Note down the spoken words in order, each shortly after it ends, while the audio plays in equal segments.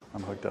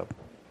I'm hooked up.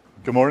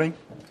 Good morning.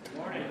 Good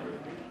morning.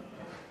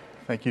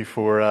 Thank you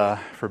for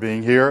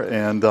being here.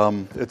 And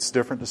it's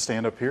different to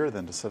stand up here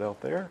than to sit out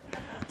there.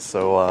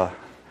 So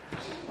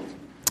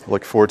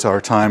look forward to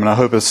our time, and I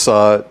hope it's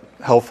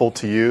helpful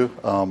to you.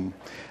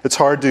 It's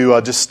hard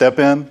to just step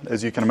in,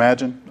 as you can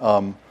imagine,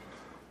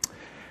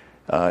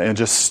 and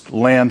just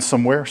land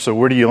somewhere. So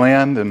where do you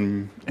land?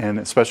 And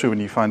especially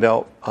when you find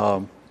out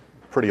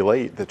pretty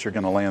late that you're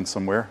going to land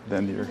somewhere,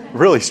 then you're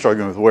really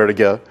struggling with where to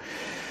go.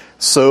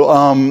 So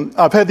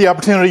I've had the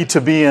opportunity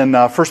to be in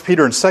 1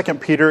 Peter and 2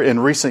 Peter in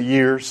recent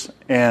years,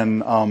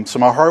 and so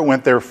my heart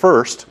went there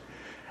first,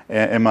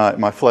 and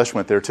my flesh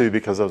went there too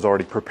because I was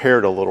already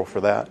prepared a little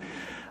for that.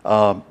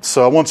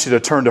 So I want you to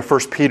turn to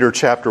 1 Peter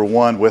chapter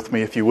 1 with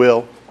me, if you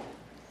will.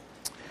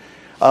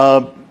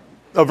 A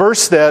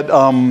verse that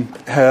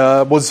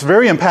was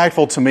very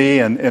impactful to me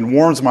and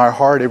warms my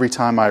heart every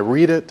time I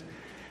read it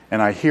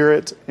and I hear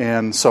it,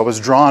 and so I was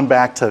drawn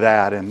back to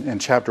that in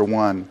chapter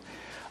 1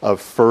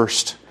 of 1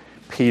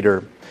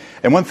 Peter.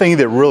 And one thing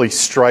that really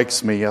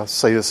strikes me, I'll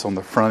say this on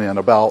the front end,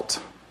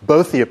 about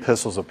both the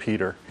epistles of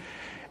Peter,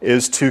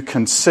 is to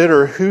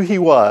consider who he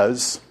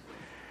was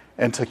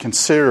and to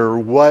consider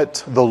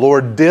what the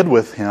Lord did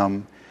with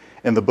him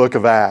in the book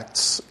of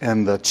Acts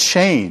and the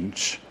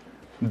change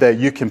that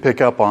you can pick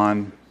up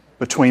on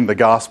between the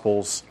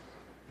Gospels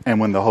and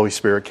when the Holy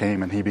Spirit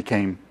came and he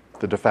became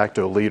the de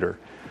facto leader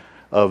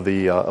of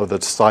the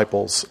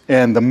disciples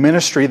and the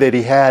ministry that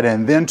he had,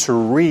 and then to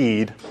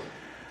read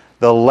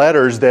the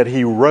letters that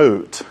he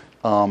wrote.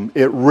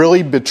 It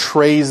really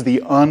betrays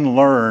the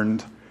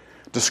unlearned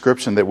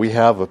description that we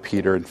have of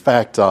Peter. In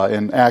fact,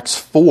 in Acts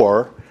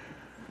 4,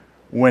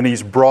 when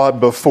he's brought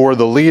before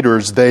the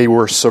leaders, they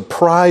were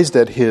surprised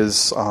at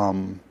his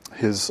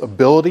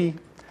ability,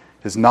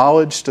 his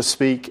knowledge to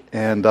speak,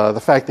 and the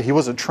fact that he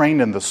wasn't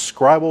trained in the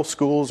scribal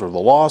schools or the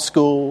law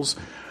schools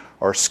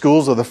or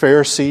schools of the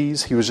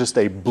Pharisees. He was just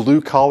a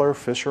blue-collar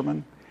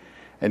fisherman,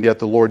 and yet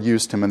the Lord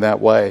used him in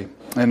that way.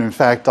 And in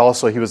fact,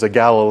 also, he was a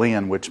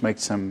Galilean, which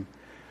makes him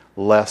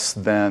less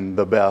than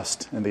the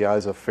best in the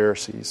eyes of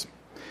Pharisees.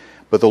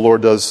 But the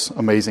Lord does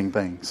amazing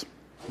things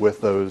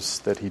with those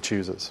that he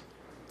chooses.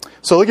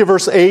 So look at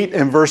verse 8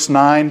 and verse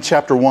 9,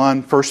 chapter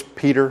 1, 1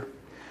 Peter,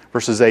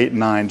 verses 8 and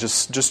 9.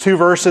 Just two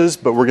verses,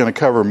 but we're going to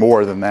cover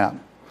more than that.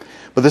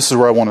 But this is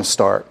where I want to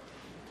start.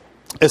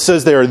 It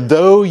says there,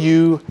 though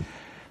you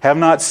have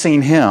not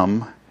seen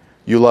him,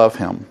 you love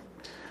him.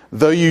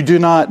 Though you do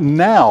not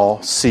now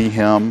see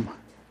him,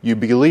 you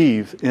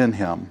believe in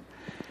him.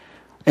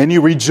 And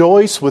you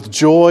rejoice with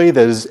joy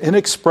that is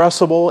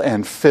inexpressible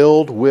and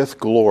filled with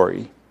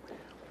glory.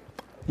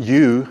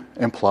 You,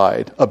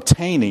 implied,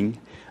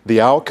 obtaining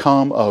the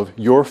outcome of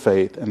your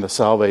faith and the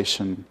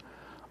salvation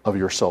of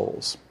your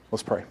souls.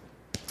 Let's pray.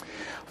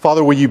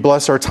 Father, will you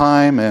bless our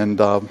time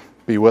and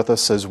be with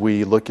us as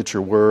we look at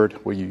your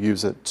word? Will you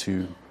use it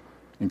to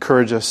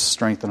encourage us,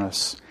 strengthen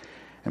us,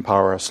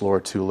 empower us,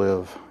 Lord, to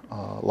live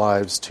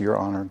lives to your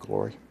honor and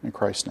glory. In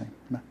Christ's name,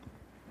 amen.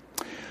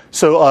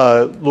 So,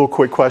 a little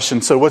quick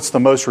question. So, what's the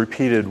most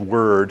repeated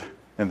word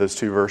in those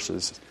two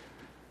verses?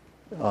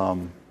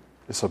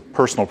 It's a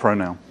personal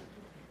pronoun.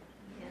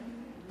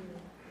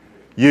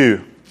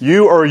 You.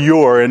 You or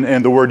your,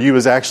 and the word you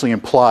is actually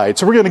implied.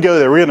 So, we're going to go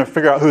there. We're going to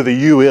figure out who the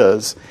you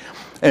is.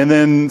 And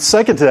then,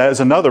 second to that is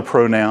another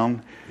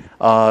pronoun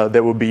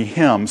that would be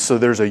him. So,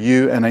 there's a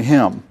you and a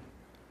him.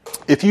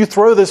 If you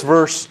throw this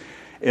verse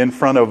in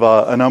front of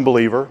an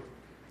unbeliever,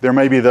 there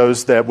may be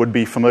those that would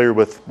be familiar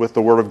with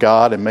the Word of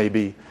God and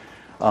maybe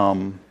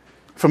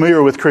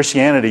familiar with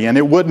Christianity, and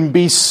it wouldn't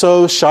be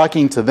so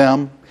shocking to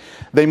them.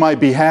 They might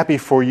be happy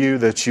for you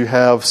that you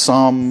have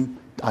some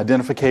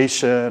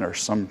identification or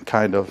some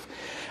kind of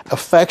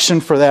affection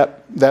for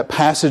that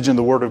passage in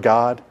the Word of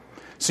God.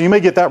 So you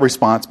may get that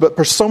response. But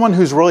for someone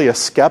who's really a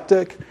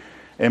skeptic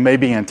and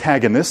maybe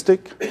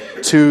antagonistic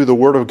to the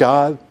Word of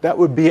God, that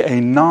would be a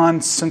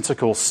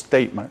nonsensical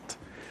statement,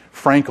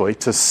 frankly,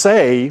 to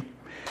say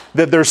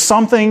that there's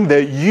something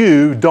that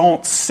you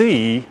don't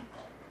see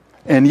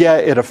and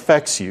yet it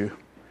affects you.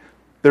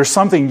 There's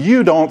something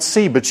you don't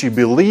see, but you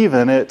believe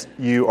in it,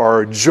 you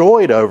are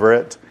joyed over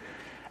it,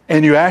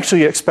 and you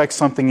actually expect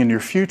something in your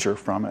future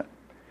from it.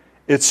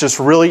 It's just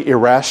really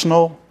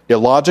irrational,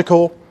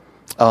 illogical.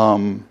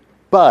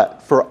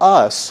 But for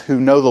us who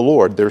know the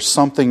Lord, there's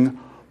something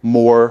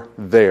more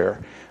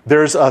there.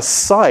 There's a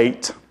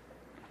sight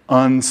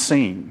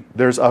unseen.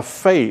 There's a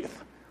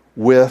faith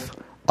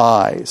with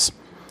eyes.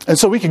 And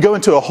so we could go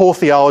into a whole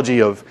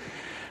theology of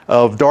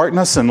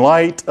darkness and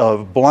light,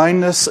 of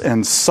blindness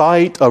and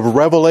sight, of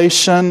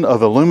revelation,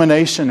 of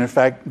illumination. In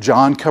fact,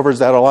 John covers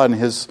that a lot in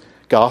his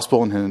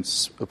gospel, in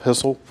his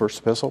epistle, first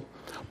epistle.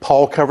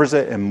 Paul covers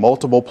it in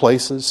multiple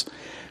places,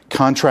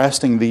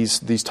 contrasting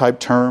these type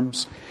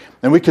terms.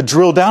 And we could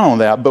drill down on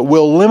that, but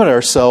we'll limit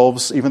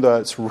ourselves, even though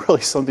it's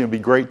really something that would be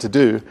great to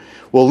do,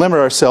 we'll limit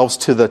ourselves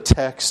to the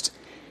text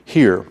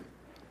here.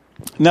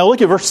 Now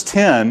look at verse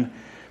 10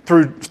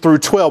 through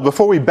 12.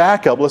 Before we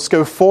back up, let's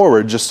go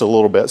forward just a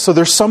little bit. So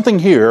there's something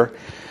here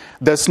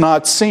that's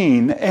not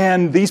seen,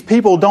 and these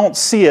people don't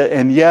see it,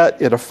 and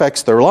yet it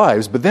affects their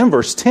lives. But then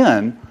verse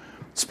 10,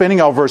 spinning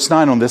out verse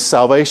 9 on this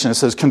salvation, it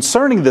says,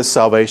 concerning this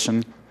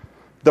salvation,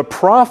 the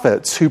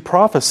prophets who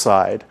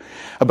prophesied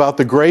about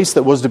the grace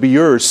that was to be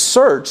yours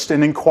searched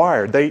and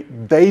inquired.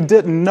 They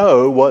didn't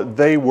know what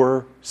they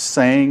were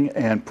saying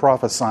and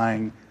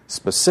prophesying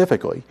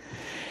specifically.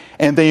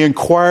 And they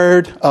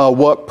inquired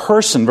what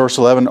person, verse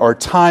 11, or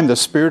time the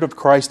Spirit of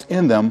Christ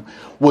in them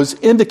was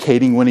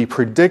indicating when he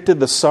predicted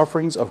the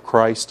sufferings of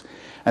Christ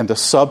and the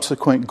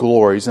subsequent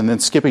glories. And then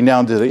skipping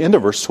down to the end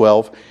of verse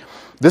 12,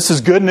 this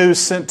is good news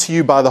sent to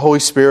you by the Holy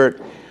Spirit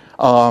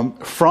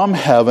from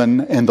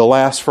heaven. In the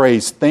last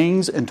phrase,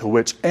 things into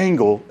which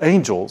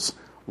angels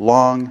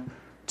long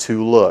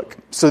to look.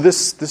 So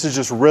this is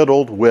just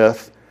riddled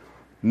with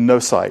no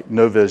sight,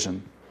 no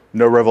vision,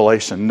 no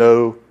revelation,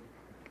 no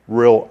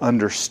real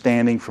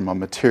understanding from a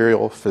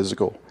material,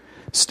 physical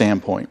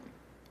standpoint.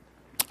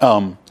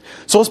 So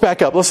let's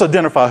back up. Let's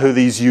identify who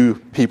these you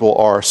people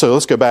are. So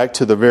let's go back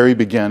to the very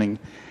beginning,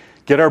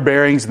 get our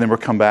bearings, and then we'll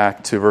come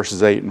back to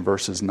verses 8 and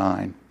verses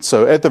 9.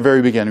 So at the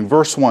very beginning,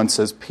 verse 1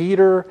 says,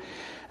 Peter,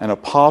 an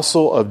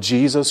apostle of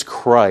Jesus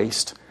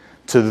Christ,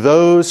 to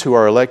those who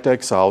are elect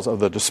exiles of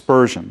the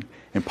dispersion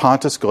in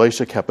Pontus,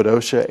 Galatia,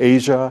 Cappadocia,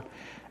 Asia,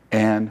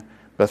 and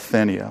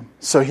Bithynia.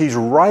 So he's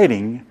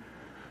writing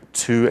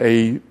to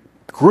a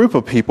group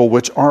of people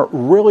which aren't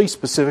really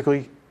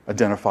specifically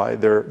identified.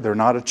 They're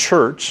not a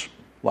church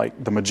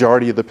like the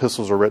majority of the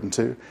epistles are written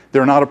to.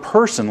 They're not a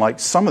person like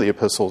some of the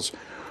epistles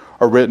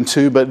are written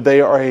to, but they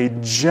are a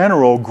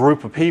general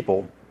group of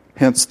people,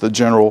 hence the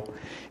general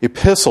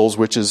epistles,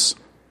 which is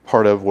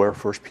part of where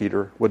 1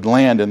 Peter would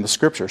land in the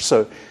Scripture.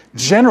 So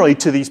generally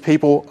to these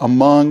people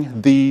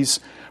among these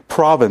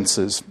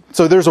provinces.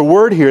 So there's a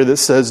word here that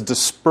says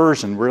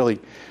dispersion, really,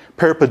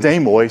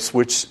 peripademois,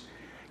 which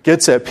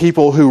gets at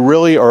people who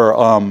really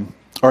are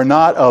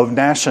not of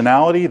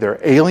nationality. They're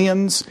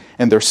aliens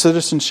in their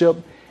citizenship,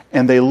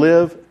 and they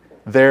live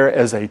there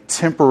as a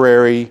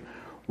temporary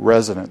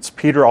residence.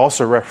 Peter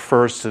also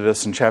refers to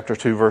this in chapter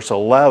 2, verse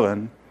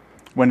 11,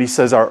 when he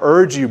says, I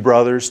urge you,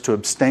 brothers, to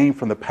abstain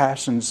from the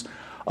passions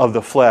of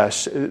the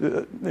flesh.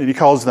 He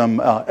calls them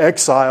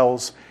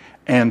exiles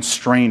and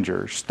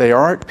strangers. They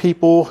aren't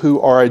people who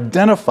are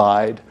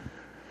identified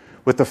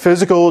with the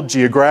physical,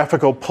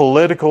 geographical,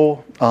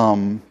 political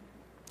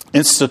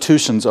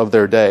institutions of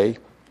their day,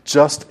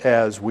 just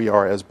as we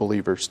are as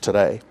believers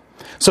today.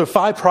 So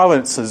 5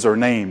 provinces are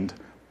named: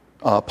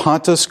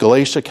 Pontus,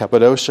 Galatia,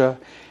 Cappadocia,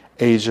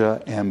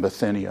 Asia, and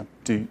Bithynia.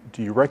 Do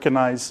you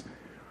recognize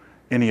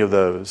any of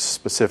those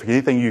specific?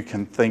 Anything you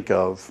can think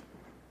of?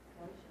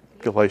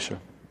 Galatia.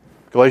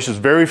 Galatia is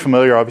very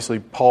familiar. Obviously,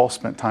 Paul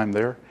spent time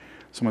there.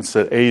 Someone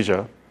said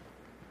Asia.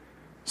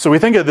 So we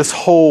think of this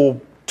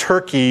whole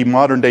Turkey,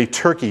 modern-day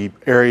Turkey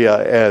area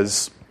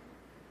as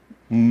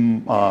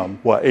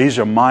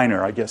Asia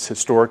Minor, I guess,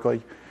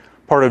 historically.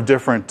 Part of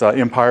different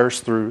empires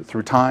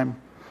through time.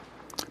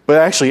 But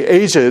actually,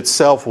 Asia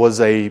itself was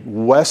a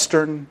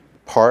western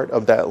part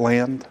of that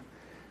land,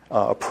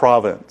 a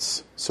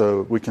province.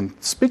 So we can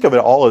speak of it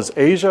all as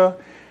Asia,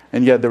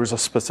 and yet there was a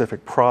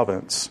specific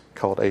province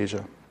called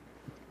Asia.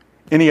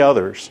 Any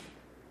others?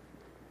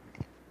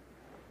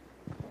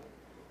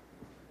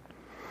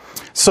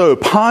 So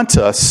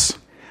Pontus,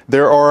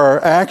 there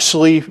are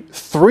actually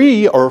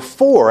 3 or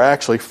 4,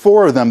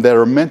 four of them that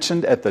are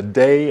mentioned at the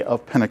day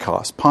of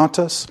Pentecost.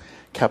 Pontus,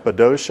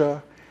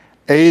 Cappadocia,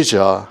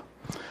 Asia,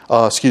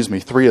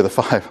 3 of the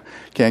 5,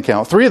 can't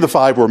count. 3 of the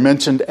 5 were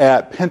mentioned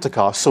at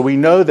Pentecost. So we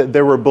know that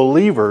there were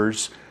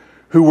believers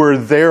who were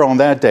there on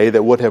that day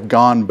that would have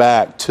gone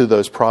back to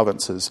those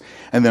provinces.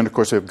 And then, of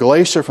course, we have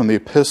Galatia from the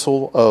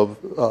epistle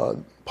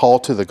of Paul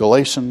to the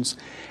Galatians,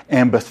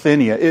 and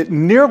Bithynia.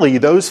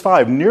 Those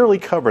 5 nearly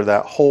cover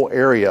that whole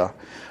area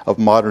of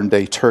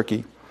modern-day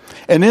Turkey.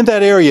 And in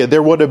that area,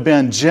 there would have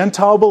been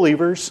Gentile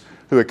believers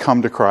who had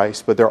come to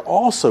Christ, but there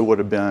also would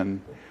have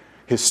been,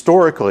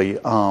 historically,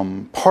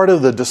 part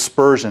of the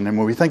dispersion. And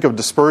when we think of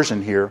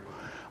dispersion here,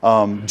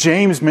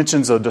 James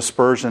mentions a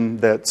dispersion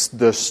that's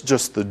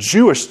just the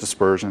Jewish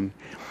dispersion.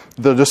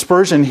 The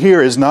dispersion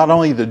here is not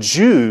only the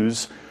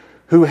Jews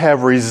who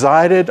have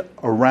resided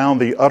around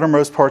the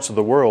uttermost parts of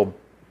the world,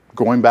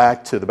 going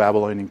back to the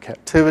Babylonian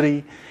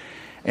captivity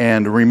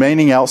and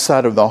remaining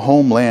outside of the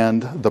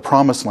homeland, the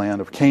promised land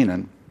of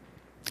Canaan,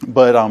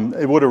 but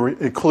it would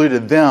have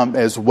included them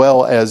as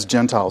well as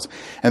Gentiles.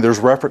 And there's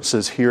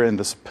references here in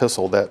this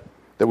epistle that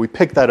we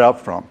pick that up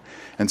from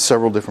in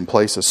several different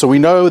places. So we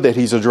know that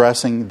he's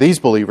addressing these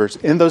believers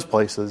in those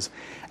places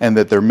and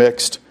that they're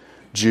mixed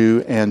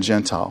Jew and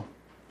Gentile.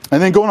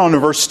 And then going on to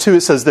verse 2,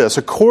 it says this: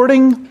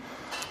 according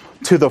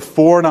to the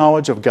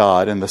foreknowledge of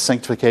God and the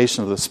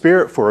sanctification of the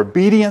Spirit, for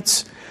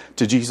obedience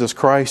to Jesus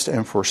Christ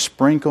and for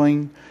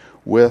sprinkling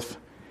with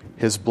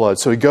His blood.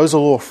 So he goes a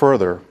little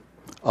further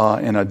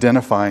in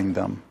identifying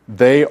them.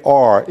 They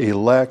are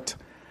elect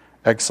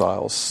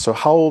exiles. So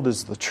how old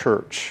is the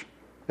church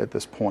at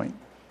this point?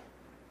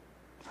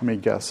 How many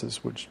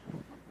guesses? What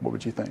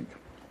would you think?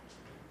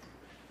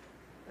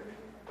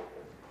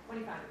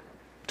 25.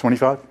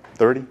 25,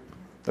 30?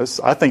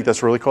 I think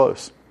that's really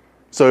close.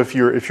 So if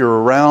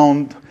you're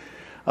around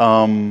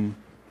the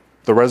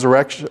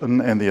resurrection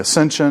and the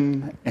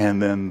ascension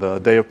and then the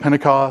day of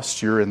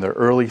Pentecost, you're in the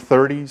early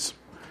 30s.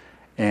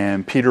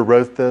 And Peter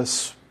wrote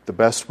this, the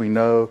best we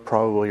know,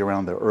 probably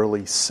around the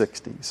early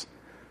 60s.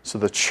 So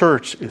the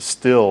church is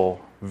still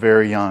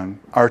very young.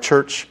 Our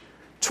church,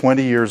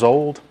 20 years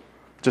old,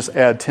 just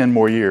add 10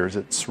 more years.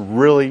 It's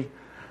really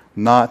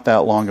not that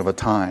long of a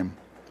time.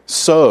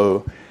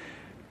 So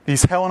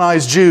these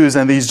Hellenized Jews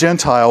and these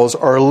Gentiles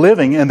are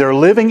living, and they're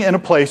living in a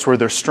place where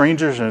they're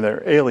strangers and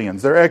they're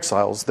aliens. They're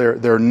exiles.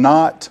 They're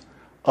not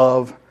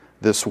of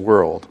this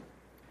world.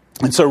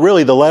 And so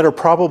really the letter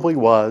probably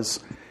was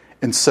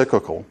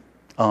encyclical.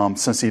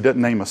 Since he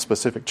didn't name a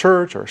specific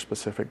church or a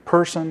specific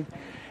person,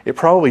 it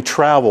probably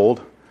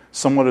traveled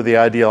somewhat of the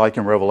idea like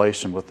in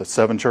Revelation with the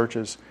 7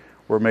 churches,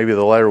 where maybe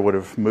the letter would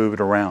have moved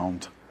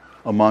around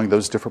among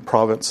those different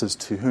provinces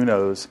to who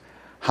knows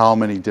how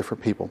many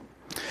different people.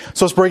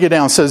 So let's break it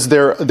down. It says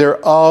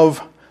they're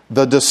of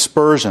the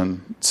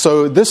dispersion.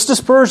 So this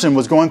dispersion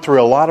was going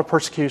through a lot of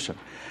persecution,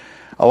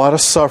 a lot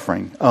of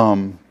suffering.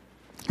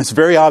 It's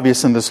very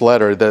obvious in this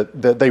letter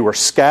that they were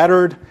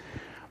scattered.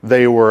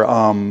 They were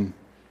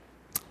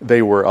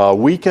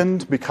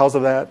weakened because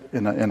of that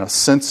in a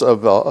sense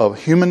of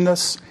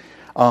humanness.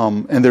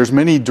 And there's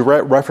many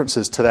direct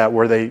references to that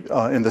where they,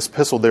 in this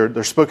epistle,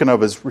 they're spoken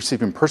of as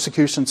receiving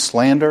persecution,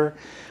 slander,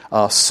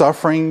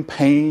 suffering,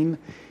 pain,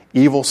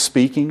 evil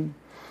speaking.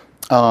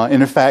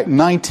 And in fact,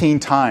 19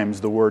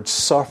 times the word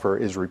suffer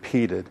is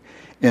repeated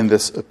in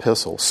this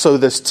epistle. So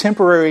this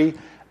temporary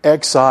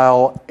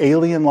exile,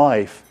 alien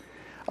life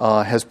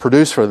has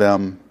produced for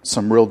them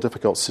some real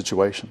difficult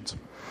situations.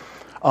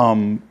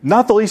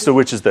 Not the least of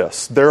which is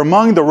this. They're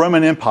among the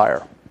Roman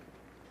Empire.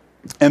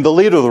 And the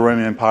leader of the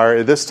Roman Empire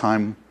at this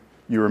time,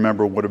 you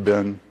remember, would have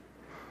been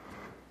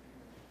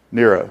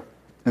Nero.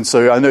 And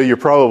so I know you're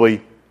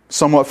probably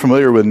somewhat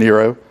familiar with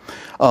Nero.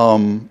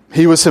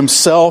 He was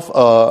himself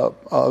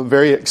a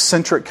very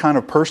eccentric kind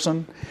of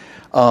person.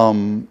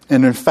 And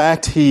in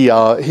fact, he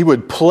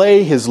would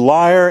play his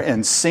lyre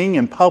and sing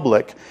in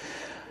public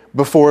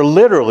before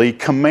literally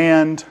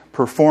command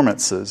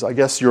performances. I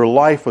guess your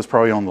life was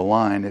probably on the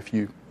line if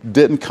you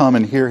didn't come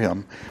and hear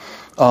him.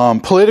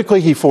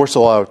 Politically, he forced a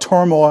lot of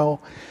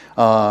turmoil,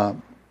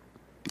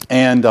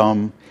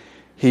 and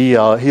he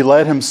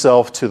led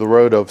himself to the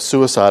road of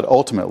suicide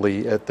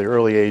ultimately at the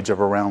early age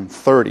of around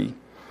 30.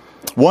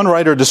 One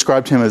writer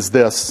described him as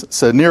this,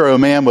 said, Nero, a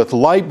man with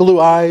light blue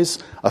eyes,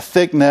 a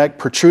thick neck,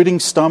 protruding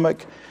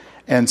stomach,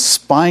 and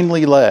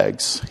spindly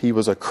legs. He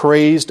was a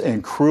crazed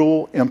and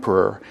cruel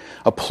emperor,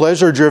 a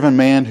pleasure-driven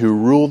man who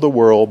ruled the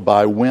world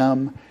by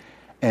whim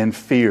and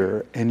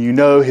fear. And you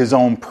know his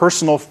own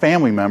personal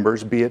family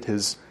members, be it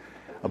his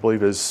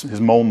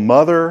own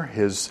mother,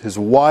 his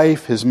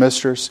wife, his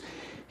mistress,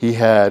 he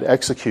had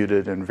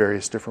executed in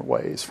various different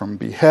ways, from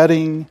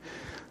beheading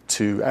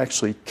to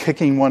actually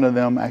kicking one of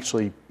them,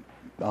 actually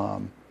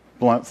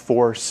blunt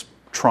force,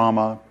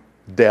 trauma,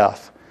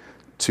 death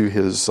to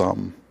his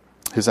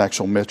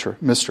actual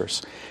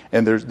mistress.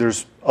 And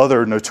there's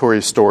other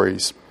notorious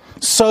stories.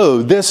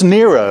 So this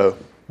Nero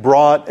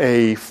brought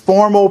a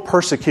formal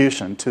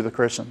persecution to the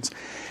Christians.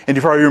 And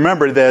you probably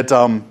remember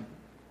that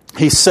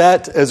he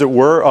set, as it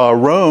were,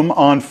 Rome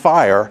on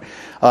fire.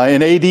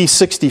 In AD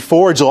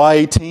 64, July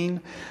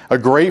 18, a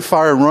great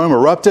fire in Rome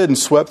erupted and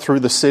swept through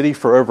the city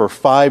for over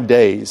 5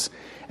 days.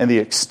 And the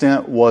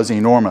extent was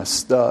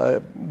enormous.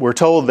 We're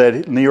told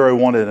that Nero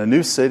wanted a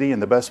new city,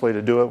 and the best way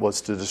to do it was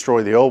to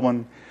destroy the old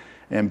one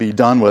and be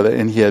done with it.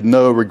 And he had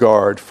no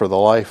regard for the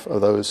life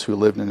of those who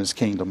lived in his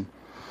kingdom.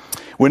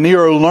 When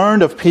Nero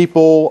learned of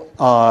people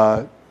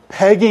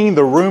pegging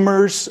the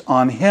rumors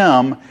on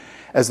him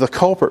as the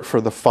culprit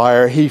for the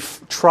fire, he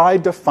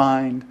tried to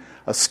find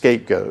a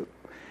scapegoat.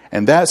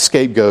 And that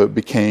scapegoat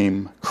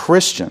became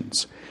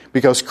Christians,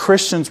 because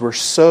Christians were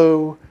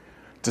so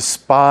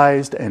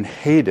despised and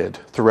hated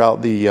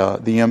throughout the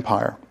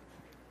empire.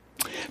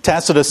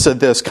 Tacitus said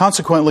this,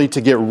 consequently,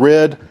 to get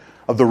rid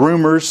of the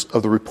rumors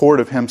of the report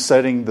of him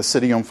setting the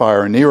city on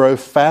fire, Nero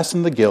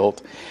fastened the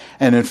guilt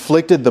and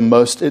inflicted the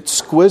most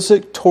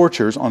exquisite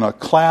tortures on a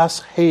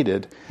class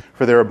hated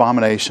for their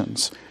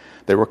abominations.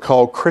 They were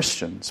called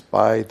Christians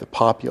by the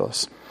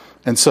populace.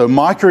 And so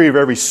mockery of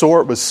every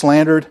sort was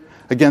slandered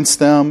against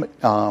them.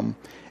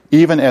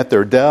 Even at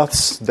their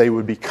deaths, they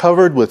would be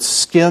covered with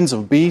skins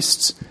of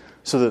beasts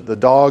so that the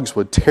dogs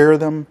would tear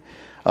them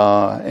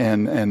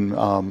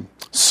and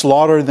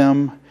slaughter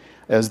them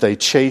as they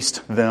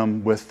chased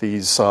them with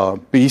these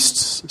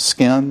beasts'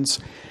 skins.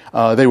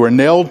 They were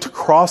nailed to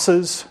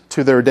crosses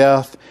to their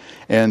death,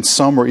 and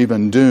some were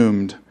even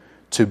doomed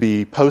to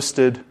be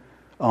posted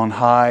on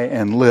high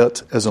and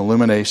lit as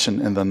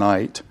illumination in the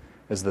night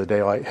as the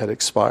daylight had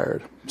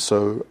expired.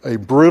 So a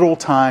brutal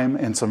time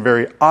in some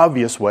very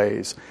obvious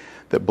ways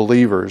that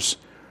believers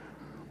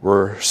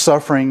were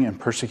suffering and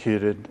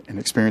persecuted and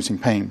experiencing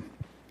pain.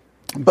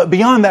 But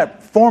beyond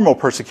that formal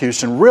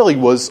persecution really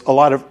was a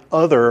lot of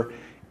other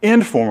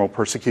informal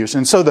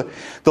persecution. So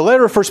the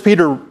letter of 1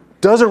 Peter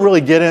Doesn't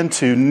really get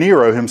into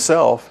Nero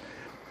himself.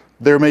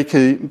 There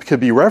could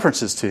be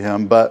references to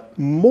him, but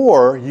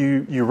more,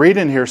 you read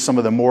in here some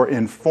of the more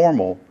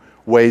informal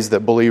ways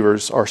that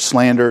believers are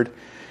slandered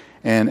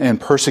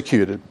and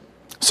persecuted.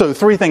 So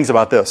 3 things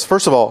about this.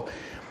 First of all,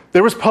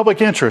 there was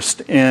public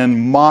interest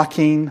in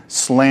mocking,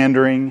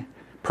 slandering,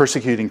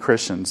 persecuting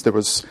Christians. There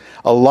was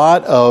a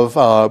lot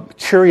of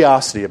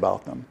curiosity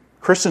about them.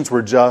 Christians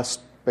were just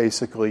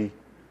basically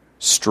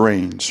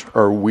strange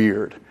or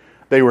weird.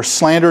 They were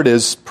slandered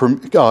as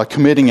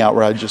committing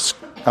outrageous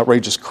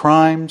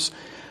crimes,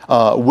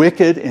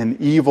 wicked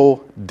and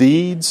evil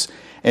deeds,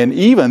 and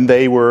even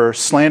they were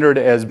slandered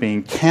as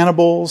being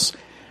cannibals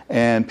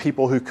and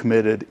people who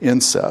committed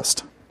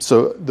incest.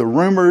 So the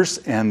rumors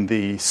and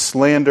the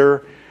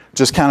slander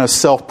just kind of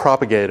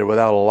self-propagated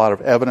without a lot of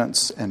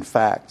evidence and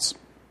facts.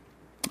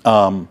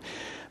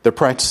 The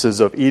practices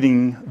of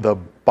eating the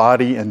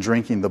body and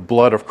drinking the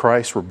blood of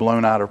Christ were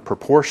blown out of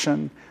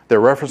proportion. Their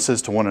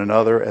references to one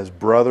another as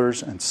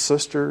brothers and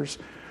sisters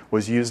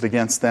was used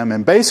against them.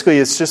 And basically,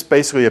 it's just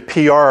basically a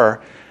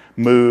PR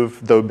move,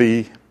 though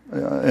be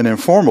an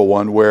informal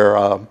one,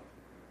 where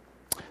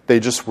they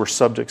just were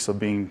subjects of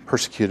being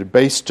persecuted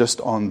based just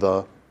on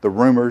the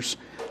rumors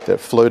that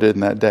floated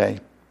in that day.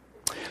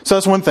 So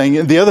that's one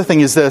thing. The other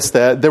thing is this,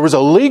 that there was a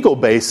legal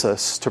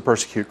basis to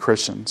persecute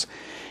Christians.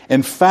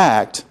 In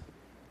fact,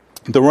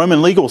 the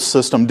Roman legal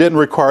system didn't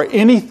require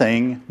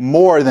anything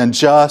more than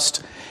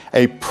just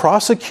a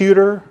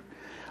prosecutor,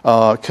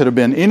 could have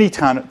been any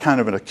kind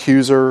of an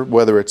accuser,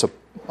 whether it's a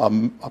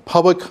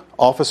public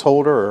office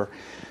holder or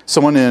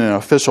someone in an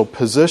official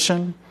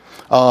position.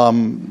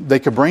 They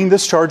could bring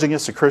this charge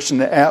against a Christian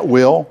at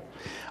will.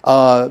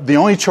 The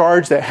only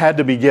charge that had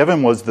to be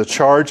given was the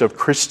charge of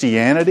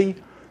Christianity.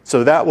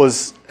 So that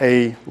was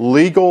a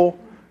legal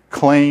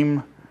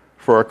claim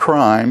for a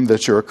crime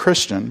that you're a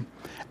Christian.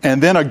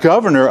 And then a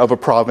governor of a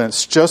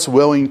province just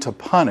willing to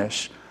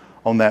punish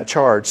on that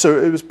charge. So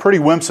it was pretty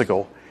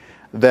whimsical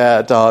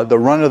that the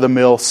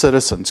run-of-the-mill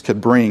citizens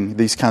could bring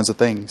these kinds of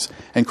things,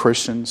 and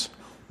Christians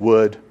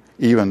would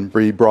even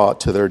be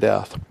brought to their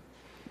death.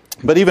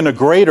 But even a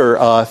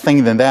greater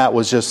thing than that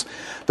was just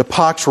the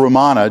Pax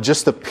Romana,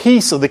 just the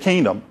peace of the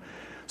kingdom.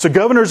 So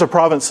governors of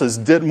provinces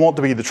didn't want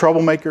to be the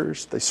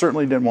troublemakers. They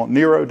certainly didn't want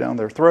Nero down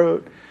their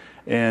throat.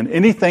 And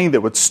anything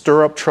that would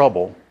stir up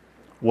trouble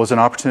was an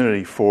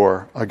opportunity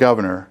for a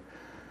governor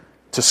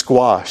to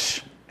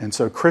squash. And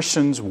so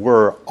Christians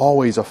were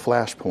always a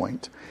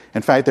flashpoint.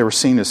 In fact, they were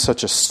seen as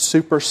such a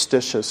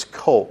superstitious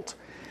cult.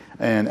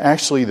 And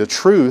actually, the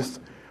truth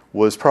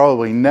was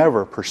probably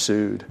never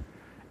pursued.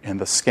 And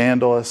the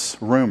scandalous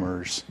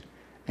rumors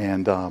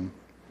and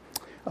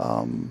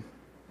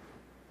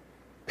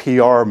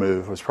PR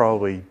move was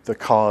probably the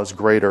cause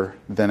greater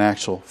than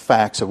actual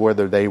facts of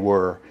whether they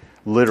were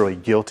literally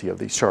guilty of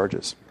these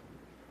charges.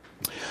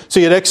 So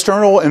you had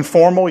external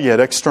informal, you had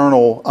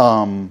external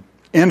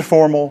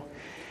informal,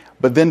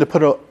 but then to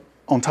put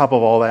on top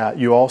of all that,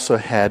 you also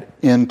had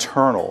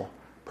internal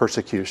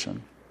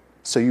persecution.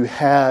 So you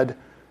had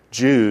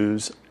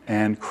Jews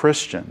and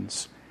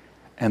Christians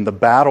and the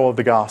battle of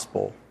the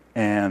gospel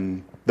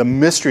and the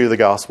mystery of the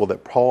gospel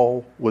that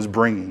Paul was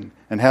bringing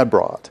and had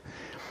brought.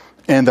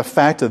 And the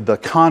fact of the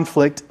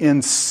conflict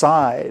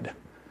inside,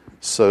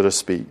 so to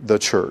speak, the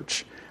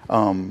church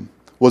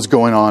was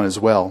going on as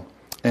well.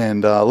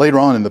 And later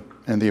on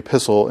in the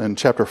epistle, in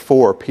chapter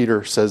 4,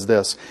 Peter says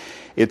this: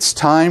 "It's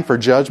time for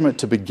judgment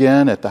to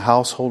begin at the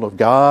household of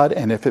God,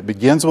 and if it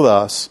begins with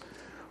us,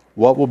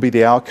 what will be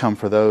the outcome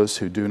for those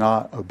who do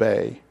not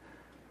obey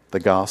the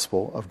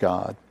gospel of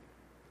God?"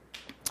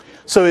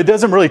 So it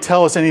doesn't really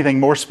tell us anything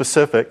more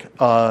specific.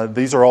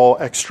 These are all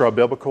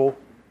extra-biblical,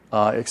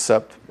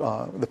 except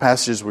the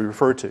passages we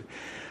refer to,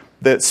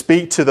 that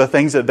speak to the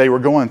things that they were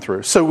going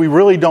through. So we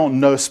really don't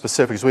know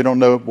specifics. We don't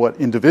know what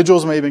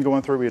individuals may have been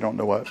going through. We don't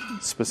know what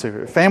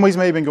specific families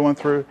may have been going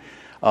through,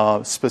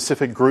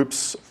 specific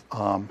groups,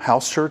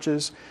 house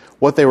churches,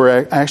 what they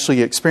were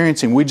actually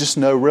experiencing. We just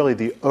know really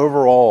the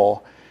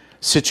overall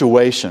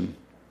situation.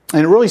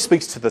 And it really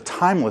speaks to the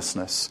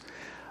timelessness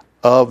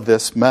of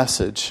this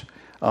message.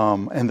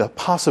 And the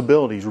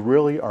possibilities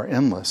really are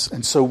endless.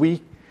 And so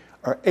we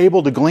are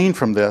able to glean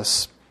from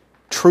this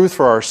truth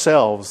for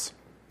ourselves,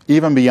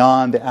 even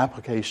beyond the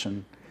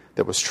application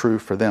that was true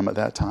for them at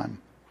that time.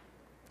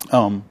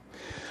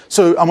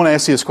 So I'm going to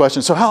ask you this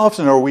question. So how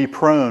often are we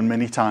prone,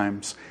 many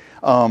times,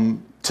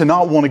 to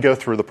not want to go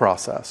through the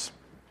process?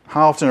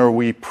 How often are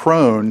we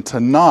prone to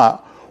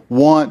not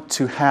want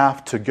to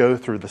have to go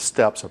through the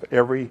steps of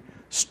every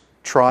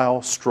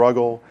trial,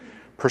 struggle,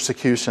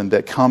 persecution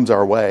that comes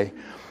our way?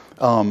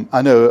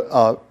 I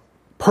know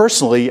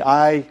personally,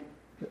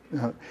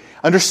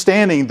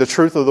 understanding the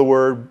truth of the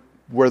word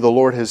where the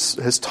Lord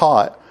has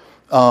taught,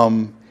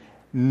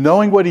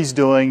 knowing what He's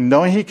doing,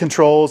 knowing He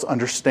controls,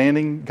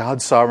 understanding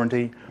God's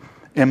sovereignty,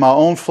 in my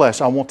own flesh,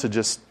 I want to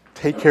just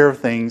take care of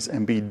things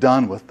and be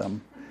done with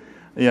them,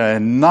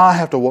 and not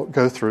have to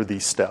go through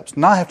these steps,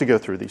 not have to go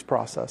through these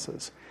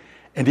processes.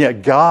 And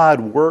yet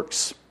God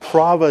works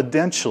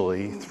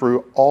providentially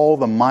through all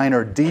the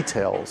minor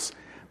details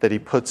that he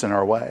puts in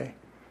our way.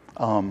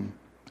 And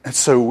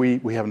so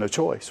we have no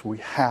choice. We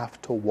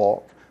have to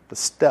walk the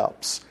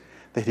steps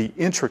that he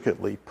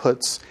intricately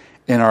puts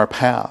in our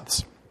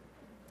paths.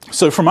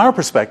 So from our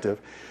perspective,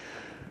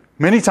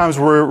 many times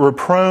we're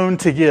prone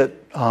to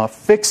get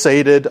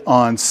fixated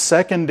on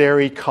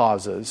secondary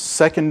causes,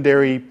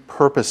 secondary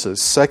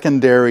purposes,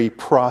 secondary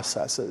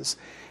processes,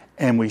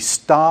 and we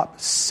stop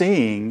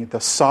seeing the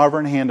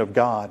sovereign hand of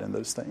God in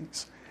those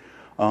things.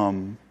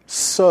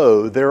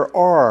 So there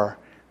are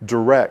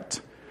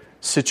direct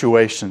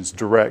situations,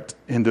 direct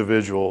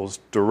individuals,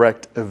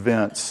 direct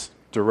events,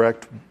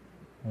 direct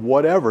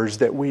whatevers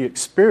that we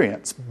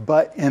experience.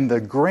 But in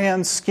the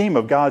grand scheme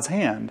of God's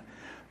hand,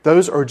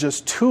 those are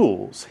just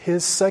tools,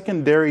 his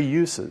secondary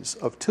uses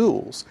of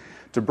tools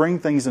to bring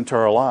things into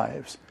our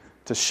lives,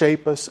 to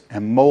shape us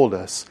and mold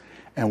us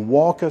and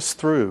walk us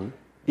through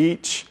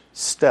each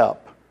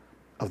step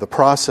of the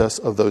process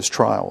of those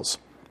trials.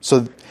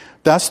 So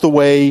that's the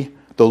way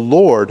the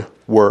Lord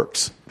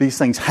works. These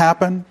things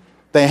happen.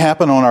 They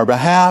happen on our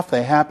behalf.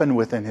 They happen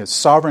within his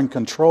sovereign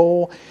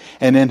control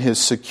and in his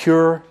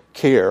secure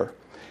care.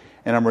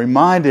 And I'm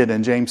reminded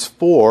in James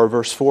 4,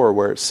 verse 4,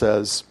 where it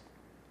says,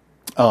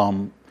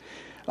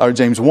 or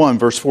James 1,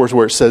 verse 4 is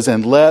where it says,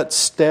 "And let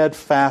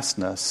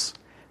steadfastness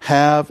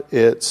have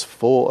its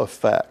full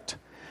effect,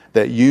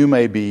 that you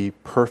may be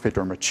perfect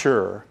or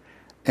mature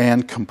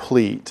and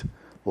complete,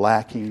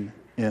 lacking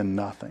in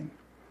nothing."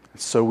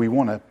 So we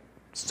want to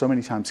so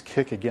many times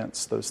kick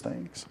against those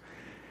things.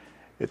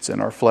 It's in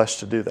our flesh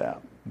to do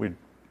that.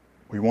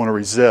 We want to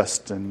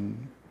resist,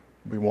 and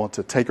we want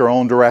to take our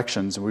own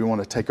directions, and we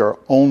want to take our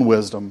own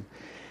wisdom.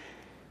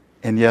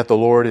 And yet the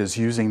Lord is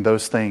using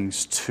those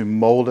things to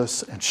mold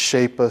us and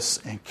shape us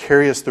and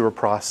carry us through a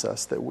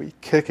process that we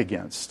kick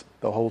against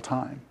the whole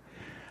time.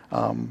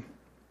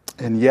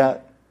 And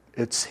yet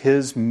it's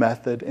his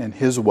method and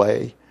his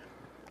way,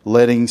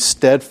 letting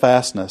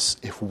steadfastness,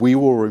 if we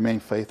will remain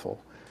faithful,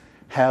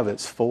 have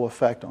its full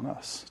effect on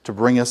us to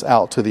bring us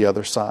out to the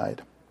other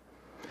side.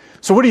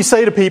 So what do you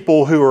say to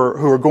people who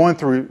are going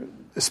through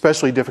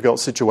especially difficult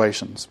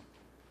situations?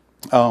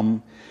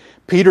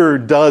 Peter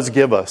does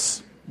give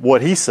us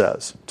what he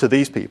says to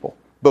these people,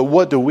 but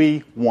what do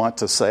we want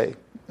to say?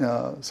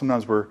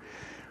 Sometimes we're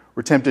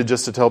tempted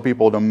just to tell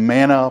people to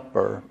man up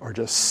or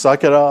just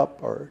suck it up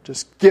or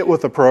just get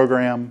with the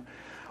program,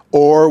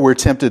 or we're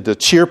tempted to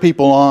cheer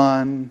people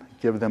on,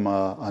 give them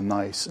a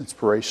nice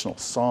inspirational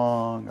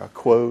song, a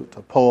quote,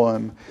 a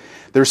poem.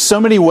 There's so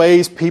many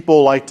ways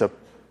people like to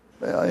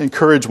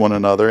encourage one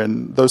another,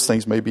 and those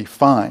things may be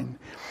fine.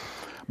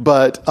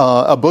 But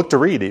a book to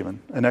read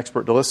even, an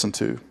expert to listen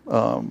to,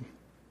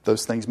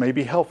 those things may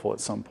be helpful at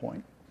some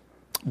point.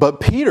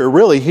 But Peter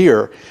really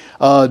here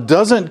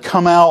doesn't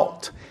come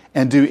out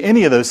and do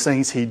any of those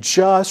things. He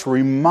just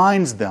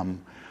reminds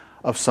them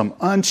of some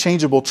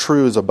unchangeable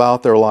truths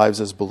about their lives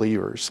as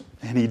believers.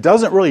 And he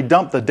doesn't really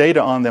dump the data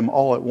on them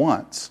all at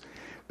once,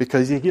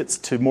 because he gets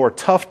to more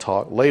tough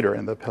talk later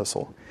in the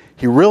epistle.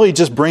 He really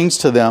just brings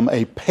to them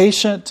a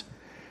patient,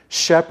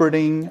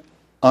 shepherding,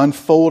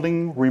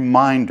 unfolding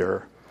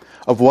reminder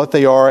of what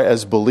they are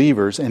as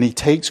believers, and he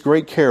takes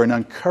great care in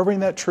uncovering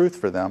that truth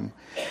for them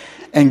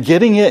and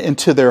getting it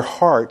into their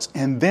hearts.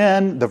 And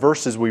then, the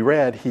verses we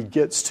read, he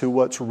gets to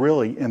what's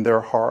really in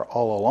their heart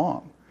all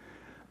along.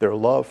 Their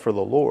love for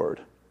the Lord.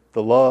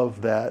 The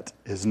love that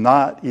is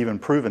not even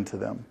proven to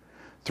them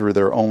through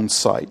their own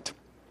sight.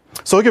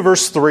 So look at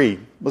verse 3.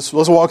 Let's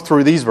walk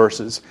through these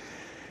verses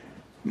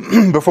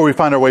before we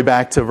find our way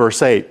back to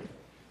verse 8.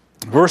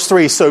 Verse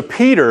 3, so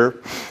Peter,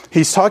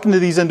 he's talking to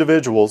these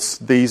individuals,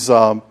 these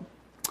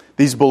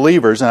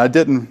believers, and I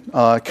didn't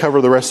cover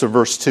the rest of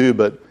verse 2,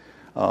 but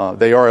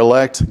they are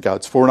elect,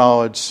 God's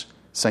foreknowledge,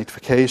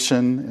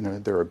 sanctification,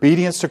 and their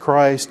obedience to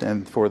Christ,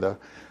 and for the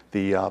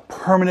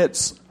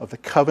permanence of the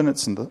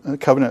covenants and the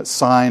covenant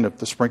sign of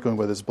the sprinkling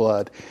with his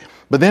blood.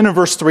 But then in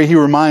verse 3, he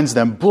reminds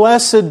them,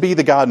 "Blessed be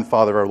the God and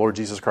Father of our Lord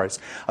Jesus Christ."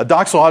 A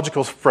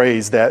doxological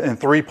phrase that in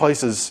 3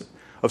 places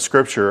of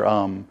Scripture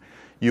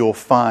you'll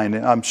find.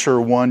 And I'm sure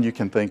one you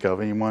can think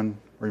of. Anyone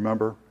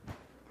remember?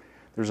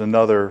 There's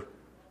another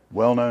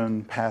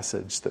well-known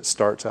passage that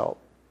starts out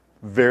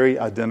very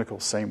identical,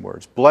 same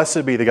words.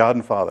 "Blessed be the God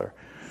and Father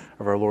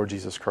of our Lord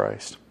Jesus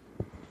Christ."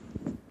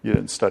 You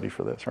didn't study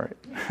for this, right?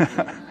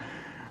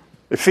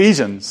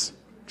 Ephesians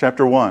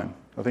chapter 1.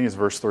 I think it's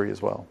verse 3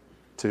 as well.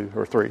 2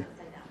 or 3.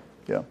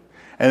 Yeah.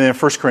 And then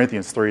 1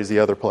 Corinthians 3 is the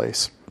other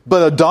place.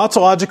 But a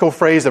doxological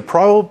phrase that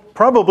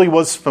probably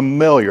was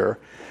familiar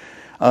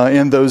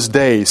in those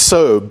days.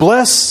 So,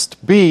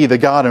 blessed be the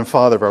God and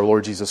Father of our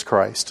Lord Jesus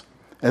Christ.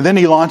 And then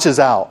he launches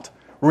out.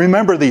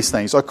 Remember these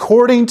things.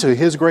 According to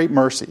his great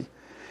mercy,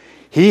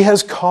 he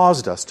has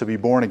caused us to be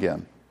born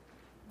again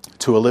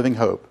to a living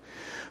hope,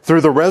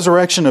 through the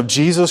resurrection of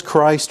Jesus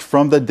Christ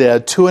from the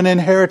dead, to an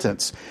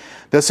inheritance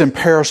that's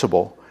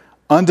imperishable,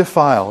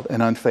 undefiled,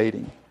 and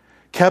unfading,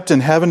 kept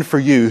in heaven for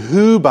you,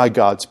 who by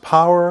God's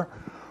power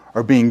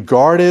are being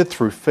guarded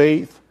through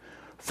faith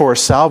for a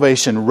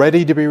salvation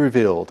ready to be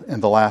revealed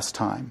in the last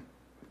time.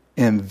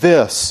 In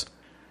this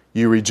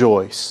you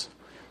rejoice,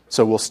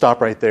 So we'll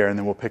stop right there and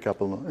then we'll pick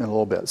up in a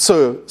little bit.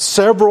 So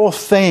several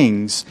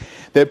things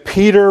that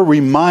Peter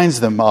reminds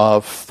them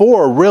of,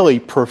 four really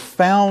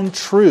profound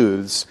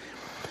truths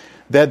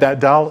that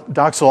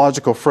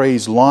doxological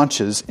phrase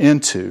launches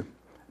into.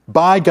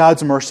 By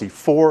God's mercy,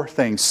 four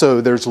things. So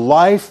there's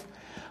life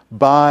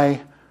by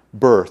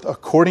birth.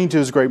 According to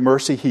His great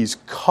mercy, He's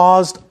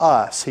caused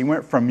us. He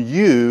went from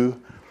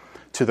you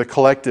to the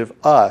collective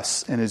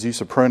us in His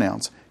use of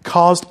pronouns.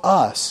 Caused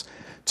us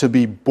to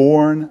be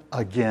born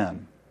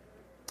again.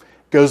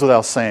 Goes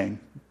without saying,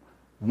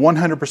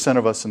 100%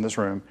 of us in this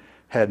room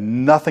had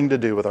nothing to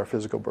do with our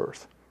physical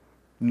birth.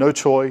 No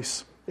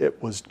choice.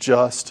 It was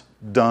just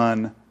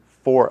done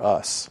for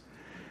us.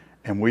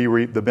 And we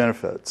reap the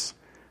benefits.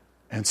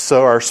 And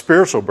so our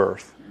spiritual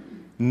birth,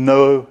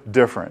 no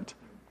different.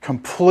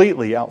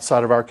 Completely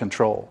outside of our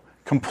control.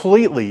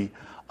 Completely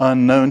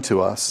unknown to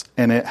us.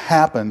 And it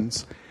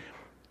happens,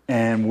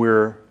 and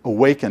we're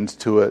awakened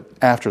to it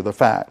after the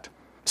fact.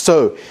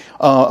 So,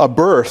 a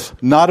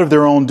birth, not of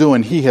their own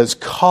doing. He has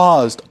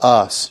caused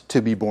us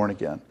to be born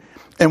again.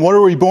 And what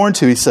are we born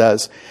to, he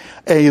says?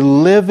 A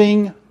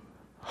living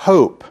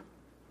hope.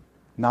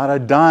 Not a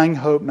dying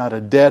hope, not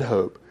a dead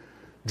hope.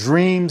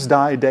 Dreams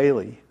die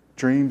daily.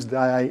 Dreams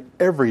die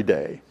every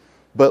day.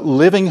 But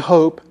living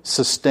hope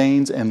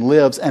sustains and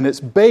lives, and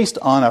it's based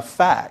on a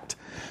fact.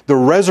 The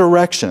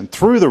resurrection,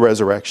 through the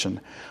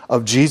resurrection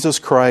of Jesus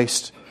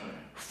Christ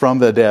from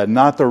the dead.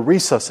 Not the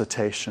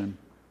resuscitation,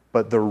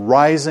 but the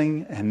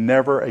rising and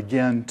never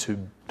again to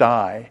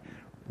die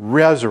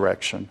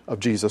resurrection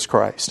of Jesus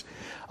Christ.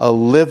 A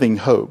living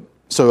hope.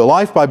 So a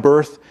life by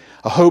birth,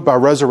 a hope by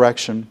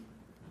resurrection,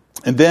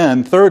 and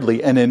then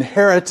thirdly, an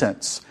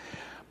inheritance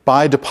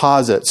by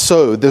deposit.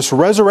 So this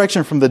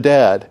resurrection from the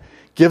dead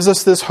gives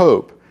us this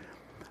hope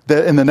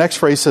that in the next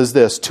phrase says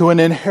this, to an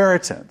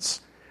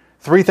inheritance.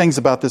 Three things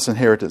about this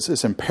inheritance.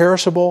 It's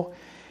imperishable,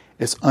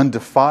 it's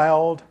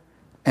undefiled,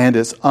 and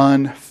it's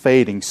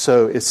unfading.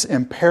 So it's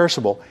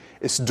imperishable.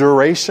 Its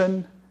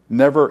duration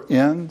never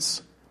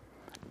ends.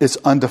 It's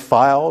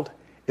undefiled.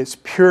 Its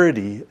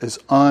purity is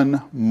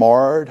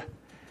unmarred.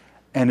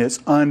 And it's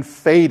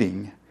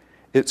unfading.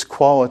 Its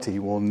quality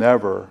will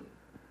never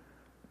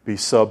be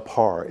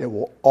subpar. It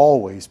will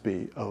always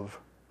be of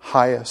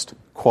highest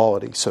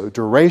quality. So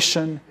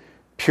duration,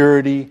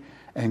 purity,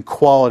 and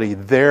quality,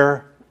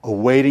 they're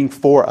awaiting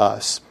for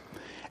us.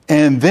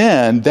 And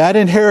then that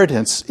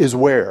inheritance is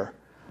where?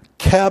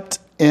 Kept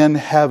in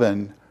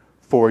heaven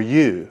for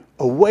you.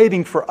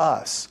 Awaiting for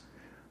us.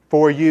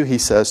 For you, he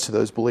says to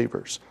those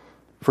believers.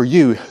 For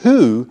you,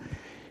 who,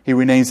 he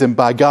renames them,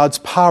 by God's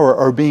power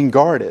are being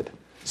guarded.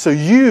 So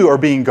you are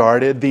being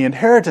guarded. The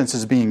inheritance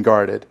is being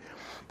guarded.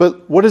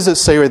 But what does it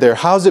say right there?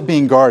 How is it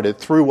being guarded?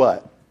 Through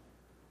what?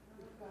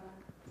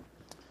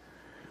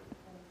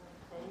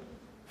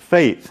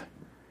 Faith.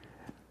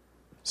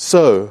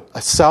 So,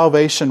 a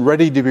salvation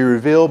ready to be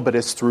revealed, but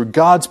it's through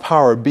God's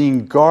power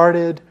being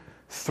guarded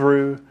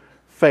through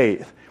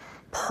faith.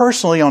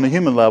 Personally, on a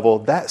human level,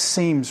 that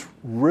seems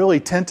really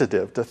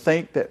tentative to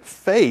think that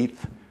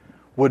faith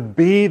would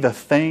be the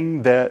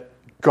thing that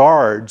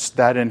guards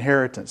that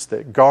inheritance,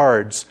 that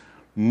guards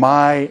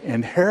my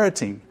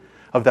inheriting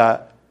of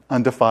that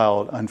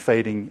undefiled,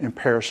 unfading,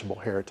 imperishable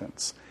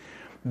inheritance.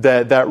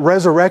 That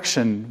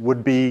resurrection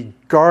would be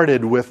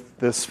guarded with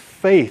this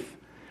faith.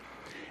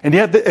 And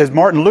yet, as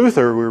Martin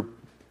Luther, we're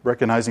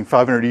recognizing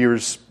 500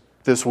 years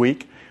this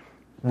week,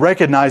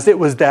 recognized it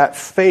was that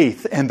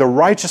faith and the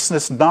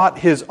righteousness not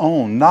his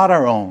own, not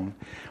our own,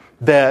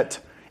 that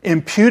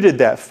imputed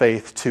that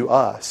faith to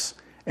us.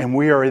 And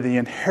we are the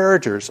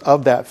inheritors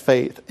of that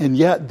faith. And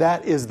yet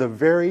that is the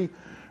very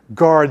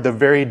guard, the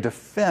very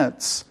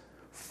defense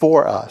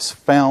for us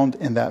found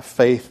in that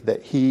faith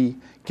that he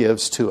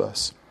gives to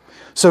us.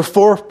 So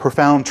four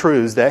profound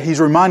truths that he's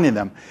reminding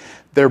them.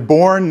 They're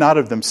born not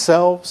of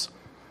themselves.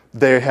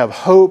 They have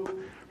hope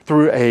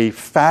through a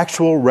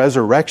factual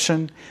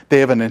resurrection. They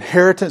have an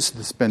inheritance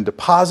that's been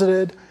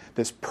deposited,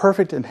 this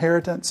perfect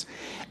inheritance,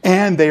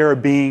 and they are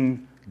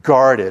being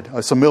guarded.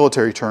 It's a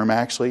military term,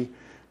 actually.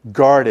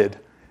 Guarded.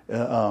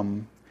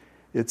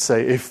 It's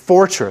a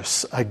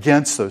fortress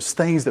against those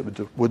things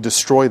that would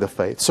destroy the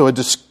faith. So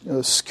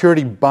a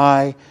security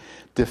by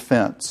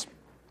defense.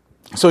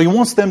 So he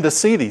wants them to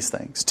see these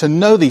things, to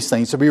know these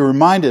things, to be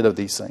reminded of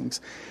these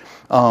things.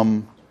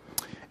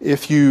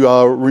 If you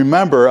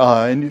remember,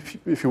 and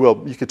if you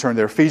will, you could turn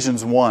there,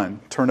 Ephesians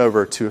 1. Turn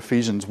over to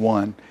Ephesians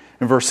 1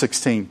 and verse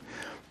 16.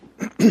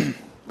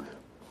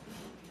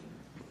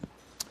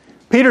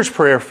 Paul's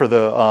prayer for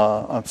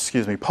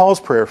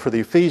the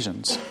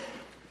Ephesians,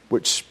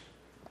 which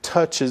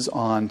touches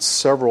on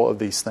several of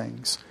these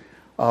things,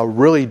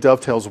 really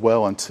dovetails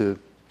well into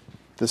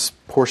this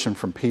portion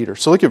from Peter.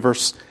 So look at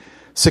verse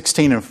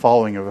 16 and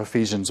following of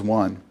Ephesians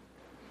 1.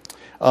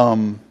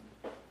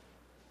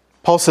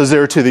 Paul says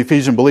there to the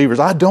Ephesian believers,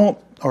 I do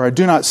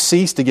not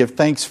cease to give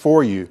thanks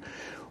for you,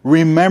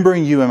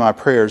 remembering you in my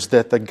prayers,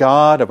 that the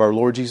God of our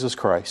Lord Jesus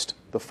Christ,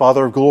 the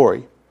Father of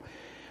glory,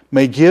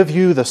 may give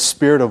you the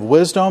spirit of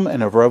wisdom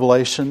and of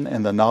revelation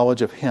and the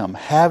knowledge of Him,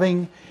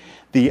 having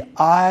the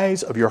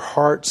eyes of your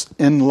hearts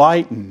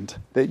enlightened,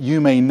 that you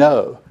may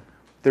know.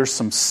 There's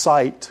some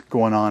sight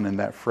going on in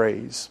that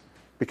phrase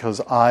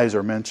because eyes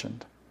are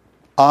mentioned.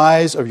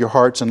 Eyes of your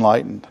hearts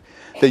enlightened,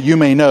 that you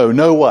may know.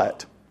 Know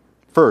what?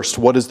 First,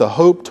 what is the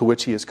hope to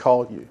which He has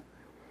called you?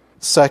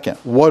 Second,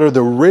 what are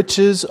the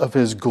riches of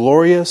His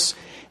glorious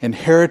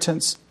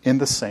inheritance in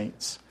the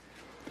saints?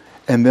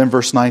 And then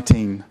verse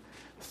 19,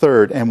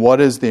 third, and what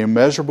is the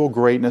immeasurable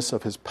greatness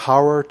of His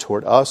power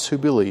toward us who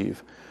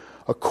believe,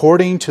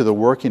 according to the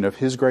working of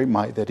His great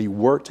might that He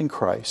worked in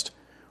Christ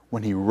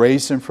when He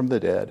raised Him from the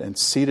dead and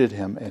seated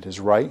Him at His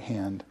right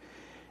hand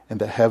in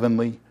the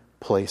heavenly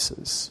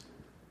places.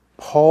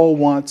 Paul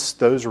wants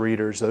those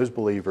readers, those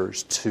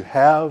believers, to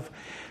have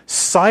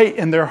sight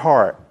in their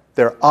heart,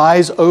 their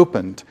eyes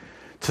opened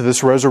to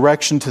this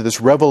resurrection, to this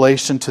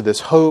revelation, to this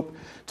hope,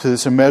 to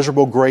this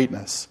immeasurable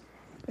greatness.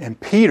 And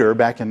Peter,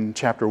 back in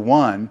chapter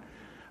 1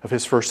 of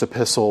his first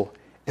epistle,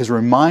 is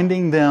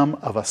reminding them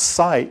of a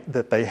sight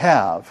that they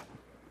have,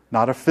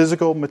 not a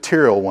physical,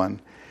 material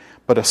one,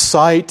 but a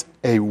sight,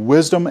 a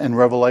wisdom and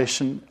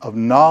revelation of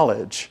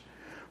knowledge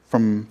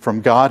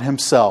from God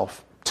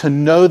Himself, to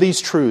know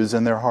these truths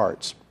in their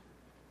hearts.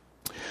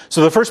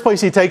 So the first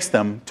place he takes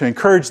them to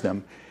encourage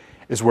them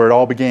is where it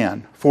all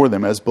began for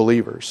them as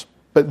believers.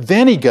 But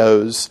then he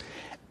goes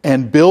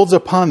and builds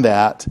upon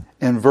that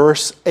in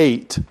verse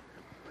 8.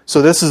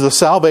 So this is the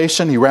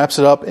salvation. He wraps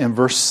it up in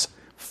verse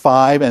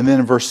 5. And then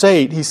in verse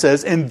 8, he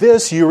says, "In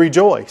this you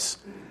rejoice."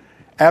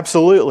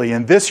 Absolutely,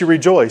 in this you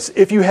rejoice.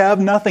 If you have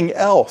nothing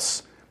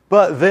else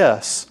but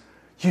this,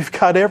 you've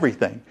got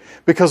everything.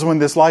 Because when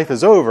this life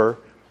is over,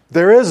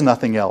 there is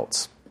nothing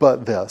else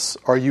but this,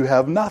 or you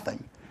have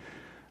nothing.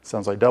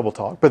 Sounds like double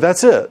talk, but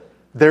that's it.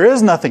 There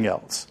is nothing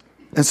else.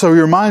 And so he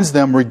reminds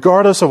them,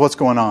 regardless of what's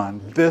going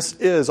on, this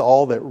is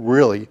all that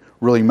really,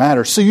 really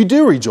matters. So you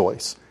do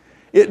rejoice.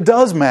 It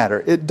does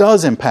matter. It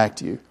does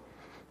impact you.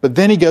 But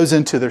then he goes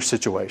into their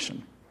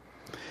situation.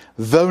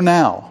 Though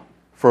now,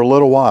 for a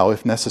little while,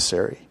 if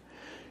necessary,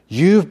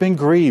 you've been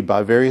grieved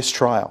by various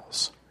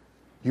trials.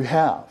 You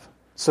have.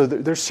 So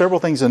there's several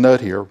things to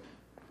note here.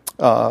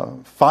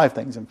 5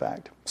 things, in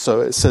fact.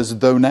 So it says,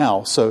 though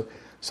now. So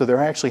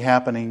they're actually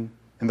happening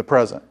in the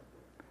present.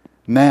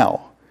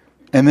 Now.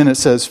 And then it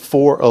says,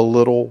 for a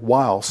little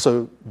while.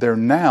 So they're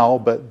now,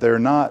 but they're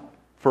not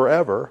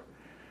forever.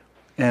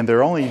 And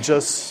they're only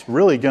just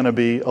really going to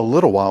be a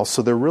little while.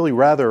 So they're really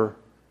rather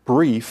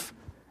brief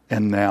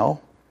and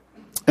now.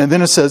 And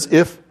then it says,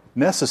 if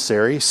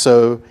necessary.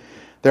 So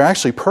they're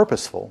actually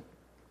purposeful.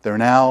 They're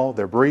now,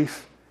 they're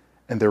brief,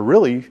 and they're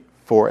really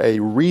for a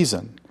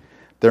reason.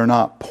 They're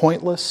not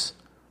pointless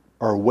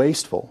or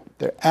wasteful.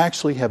 They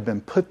actually have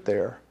been put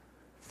there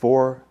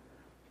for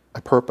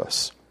a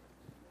purpose.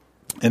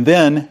 And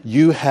then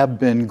you have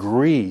been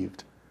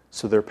grieved.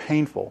 So they're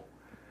painful.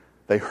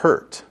 They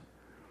hurt.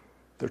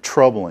 They're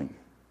troubling.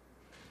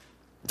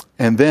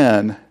 And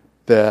then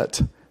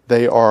that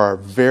they are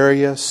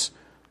various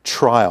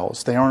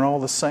trials. They aren't all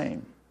the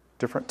same.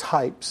 Different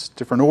types,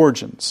 different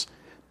origins,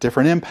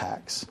 different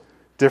impacts,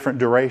 different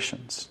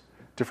durations,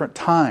 different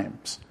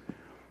times.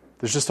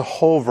 There's just a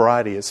whole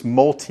variety. It's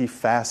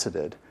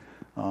multifaceted.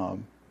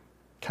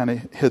 Kind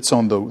of hits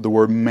on the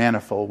word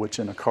manifold, which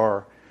in a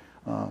car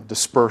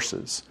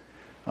disperses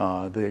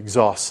the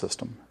exhaust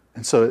system.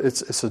 And so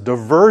it's a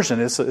diversion,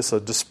 it's a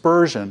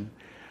dispersion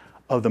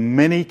of the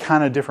many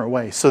kind of different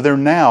ways. So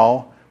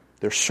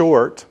they're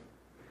short,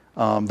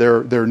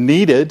 they're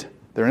needed,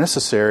 they're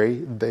necessary,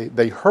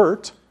 they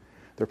hurt,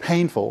 they're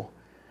painful,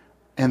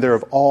 and they're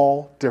of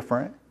all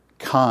different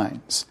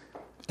kinds.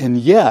 And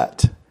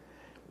yet,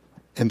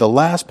 in the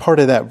last part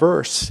of that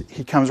verse,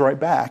 he comes right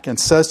back and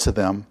says to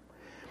them,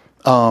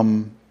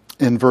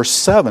 in verse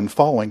 7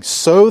 following,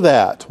 so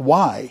that,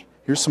 why?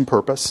 Here's some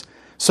purpose.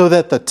 So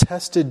that the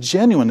tested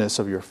genuineness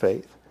of your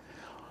faith.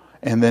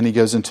 And then he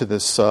goes into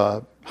this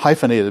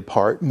hyphenated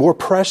part, more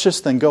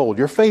precious than gold.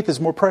 Your faith is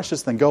more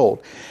precious than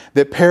gold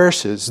that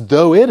perishes,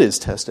 though it is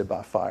tested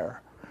by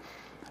fire.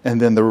 And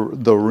then the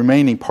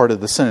remaining part of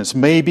the sentence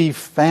may be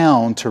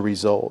found to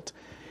result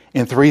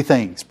in 3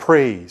 things: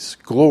 praise,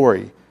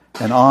 glory,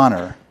 and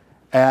honor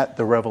at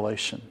the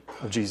revelation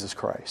of Jesus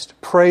Christ.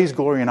 Praise,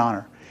 glory, and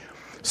honor.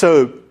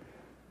 So,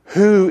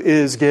 who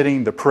is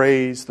getting the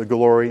praise, the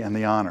glory, and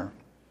the honor?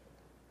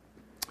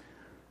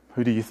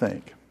 Who do you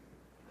think?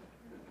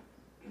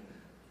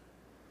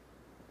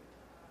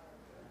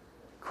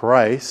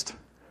 Christ.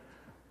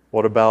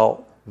 What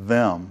about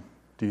them?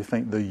 Do you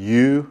think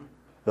the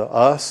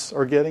us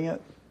are getting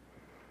it?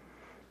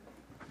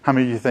 How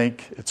many of you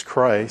think it's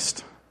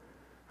Christ?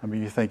 How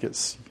many of you think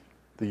it's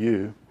the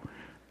you?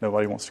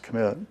 Nobody wants to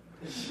commit.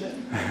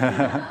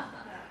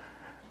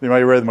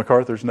 Anybody read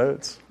MacArthur's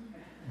notes?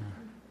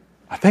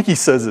 I think he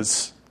says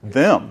it's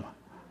them.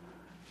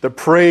 The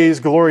praise,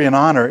 glory, and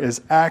honor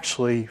is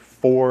actually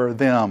for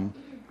them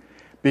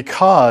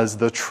because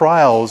the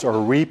trials are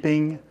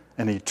reaping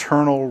an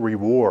eternal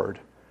reward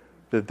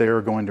that they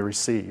are going to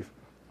receive.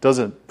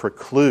 Doesn't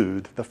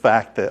preclude the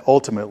fact that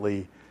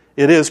ultimately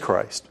it is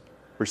Christ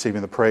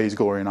receiving the praise,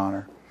 glory, and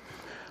honor.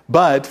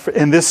 But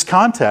in this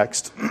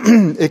context,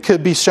 it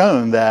could be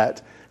shown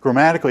that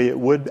grammatically it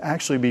would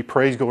actually be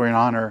praise, glory, and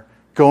honor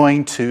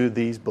going to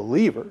these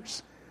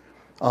believers,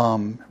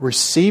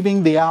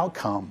 receiving the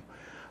outcome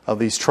of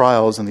these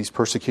trials and these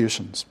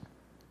persecutions.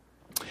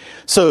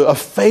 So a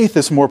faith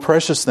is more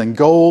precious than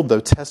gold, though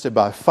tested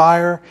by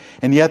fire,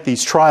 and yet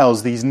these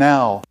trials, these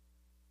now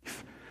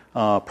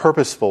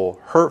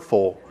purposeful,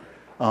 hurtful,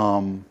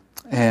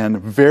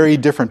 and very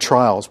different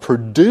trials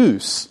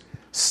produce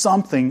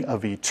something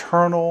of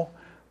eternal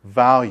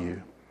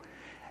value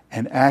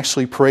and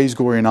actually praise,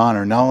 glory, and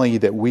honor, not only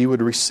that we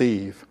would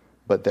receive,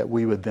 but that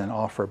we would then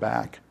offer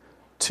back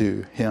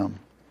to Him.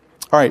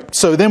 All right,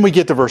 so then we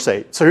get to verse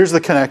 8. So here's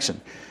the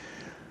connection.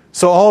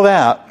 So all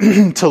that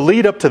to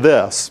lead up to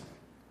this,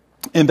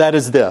 and that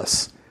is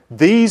this.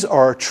 These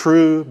are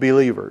true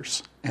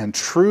believers, and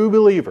true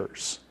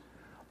believers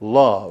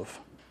love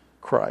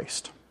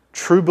Christ.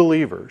 True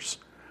believers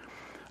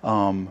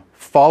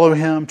follow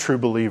Him. True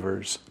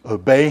believers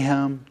obey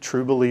Him.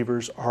 True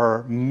believers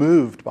are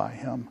moved by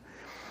Him.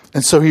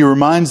 And so He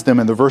reminds them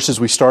in the verses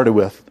we started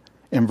with,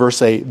 in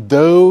verse 8,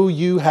 though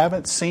you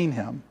haven't seen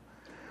Him.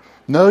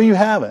 No, you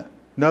haven't.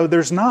 No,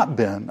 there's not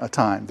been a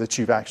time that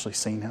you've actually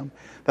seen Him.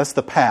 That's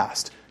the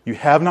past. You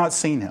have not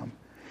seen Him.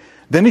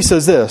 Then He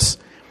says this,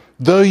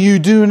 though you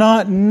do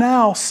not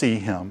now see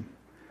Him.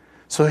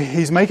 So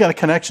He's making a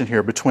connection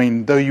here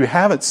between though you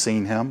haven't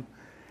seen Him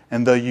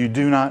and though you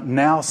do not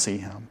now see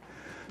Him.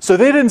 So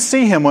they didn't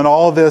see Him when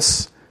all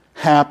this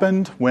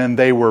happened, when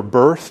they were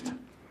birthed.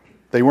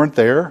 They weren't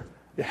there.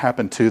 It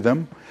happened to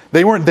them.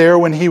 They weren't there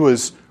when He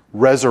was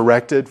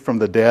resurrected from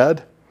the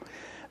dead.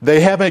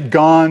 They haven't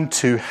gone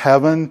to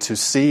heaven to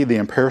see the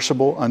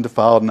imperishable,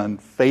 undefiled, and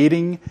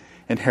unfading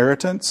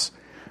inheritance.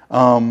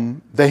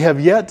 They have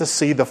yet to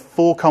see the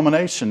full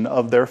culmination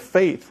of their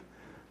faith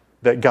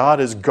that God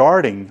is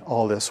guarding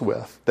all this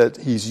with, that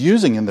He's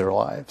using in their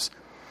lives.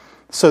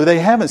 So they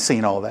haven't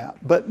seen all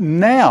that. But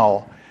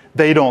now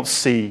they don't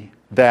see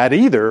that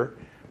either,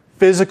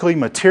 physically,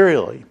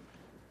 materially.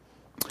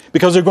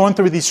 Because they're going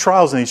through these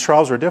trials, and these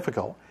trials are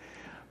difficult.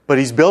 But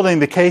He's building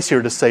the case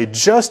here to say,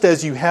 just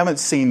as you haven't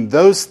seen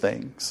those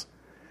things,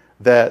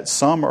 that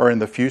some are in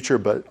the future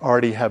but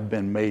already have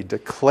been made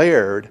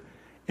declared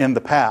in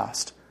the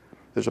past.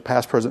 There's a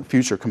past, present,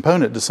 future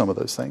component to some of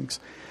those things.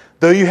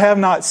 Though you have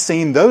not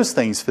seen those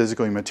things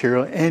physically and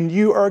materially, and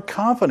you are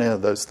confident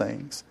of those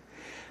things.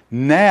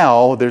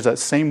 Now, there's that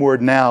same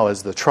word now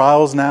as the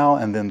trials now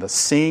and then the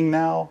seeing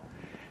now.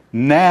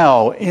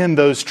 Now, in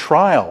those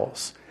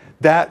trials,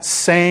 that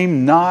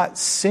same not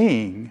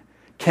seeing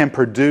can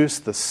produce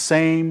the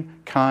same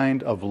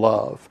kind of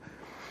love.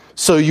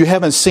 So you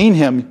haven't seen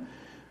Him,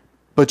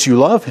 but you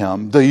love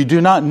Him. Though you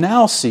do not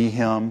now see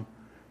Him,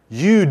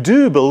 you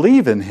do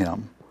believe in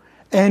Him.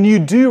 And you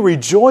do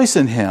rejoice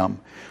in Him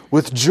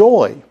with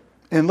joy.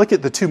 And look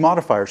at the two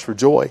modifiers for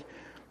joy.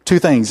 Two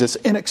things. It's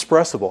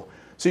inexpressible.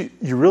 So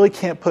you really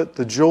can't put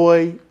the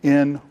joy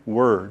in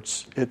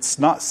words. It's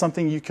not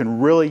something you can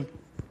really,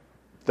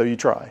 though you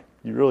try,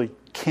 you really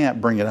can't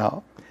bring it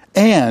out.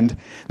 And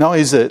not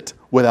only is it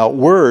without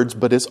words,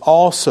 but it's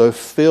also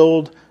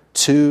filled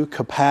to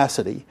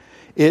capacity.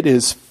 It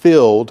is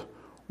filled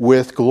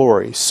with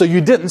glory. So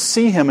you didn't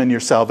see Him in your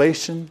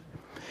salvation,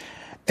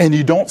 and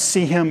you don't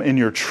see Him in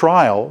your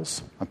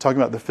trials. I'm talking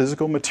about the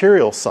physical,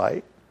 material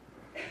sight.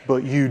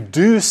 But you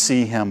do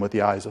see Him with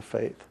the eyes of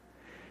faith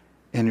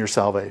in your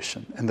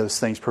salvation and those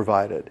things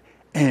provided.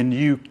 And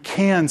you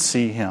can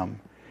see Him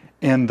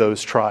in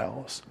those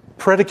trials.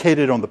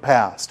 Predicated on the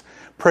past,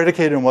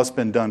 predicated on what's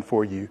been done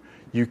for you,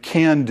 you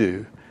can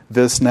do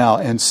this now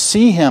and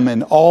see Him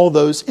in all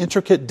those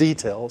intricate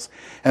details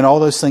and all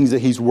those things that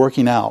He's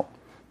working out.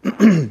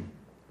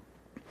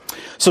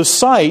 So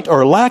sight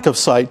or lack of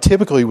sight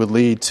typically would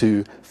lead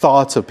to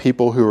thoughts of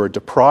people who are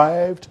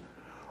deprived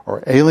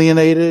or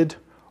alienated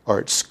or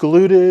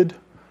excluded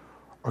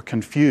or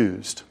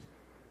confused.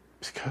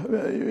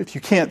 If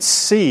you can't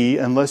see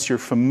unless you're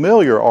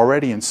familiar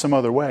already in some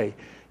other way,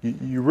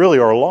 you really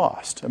are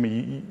lost. I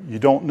mean, you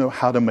don't know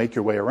how to make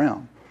your way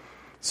around.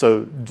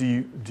 So do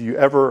you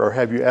ever or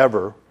have you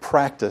ever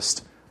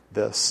practiced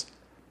this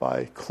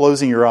by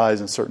closing your eyes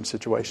in certain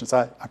situations?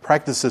 I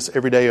practice this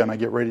every day when I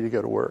get ready to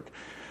go to work.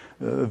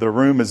 The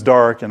room is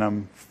dark and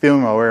I'm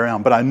feeling my way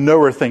around, but I know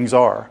where things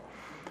are.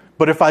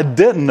 But if I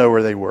didn't know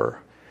where they were,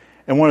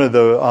 and one of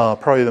the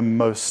probably the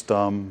most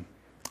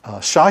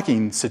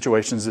shocking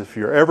situations, if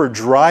you're ever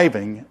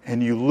driving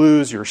and you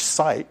lose your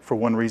sight for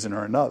one reason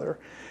or another,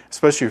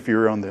 especially if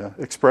you're on the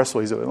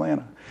expressways of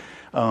Atlanta.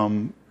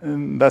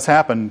 And that's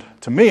happened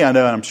to me, I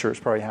know, and I'm sure it's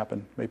probably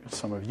happened maybe to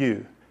some of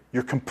you.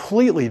 You're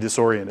completely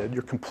disoriented.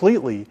 You're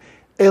completely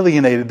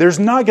alienated. There's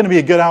not going to be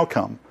a good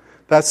outcome.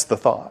 That's the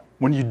thought.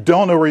 When you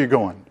don't know where you're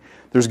going,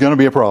 there's going to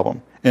be a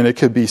problem. And it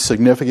could be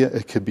significant.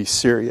 It could be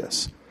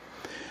serious.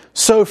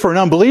 So for an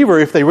unbeliever,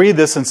 if they read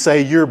this and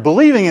say, you're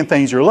believing in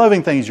things, you're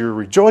loving things, you're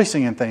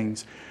rejoicing in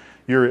things,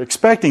 you're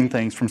expecting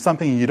things from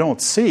something you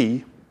don't see,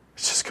 it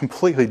just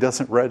completely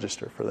doesn't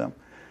register for them.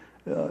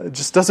 It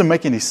just doesn't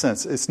make any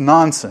sense. It's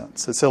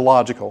nonsense. It's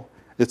illogical.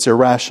 It's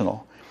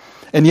irrational.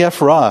 And yet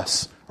for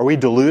us, are we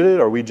deluded?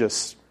 Are we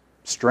just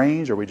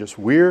strange? Are we just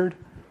weird?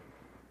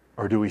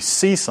 Or do we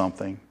see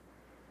something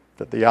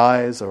that the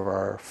eyes of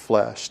our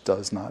flesh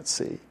does not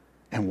see?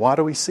 And why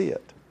do we see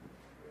it?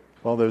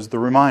 Well, there's the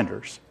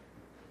reminders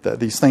that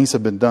these things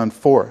have been done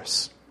for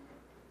us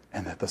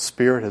and that the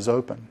Spirit has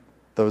opened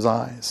those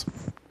eyes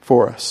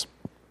for us.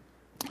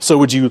 So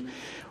would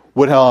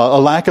a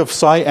lack of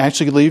sight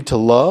actually lead to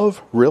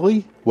love?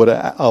 Really? Would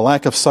a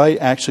lack of sight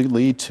actually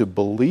lead to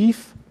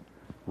belief?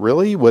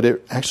 Really? Would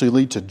it actually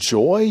lead to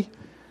joy?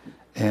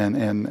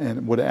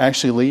 And would it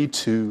actually lead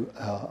to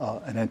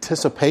an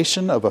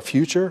anticipation of a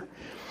future?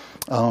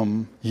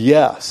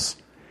 Yes.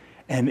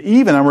 And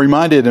even I'm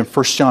reminded in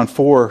 1 John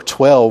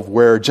 4:12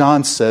 where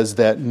John says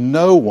that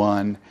no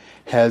one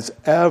has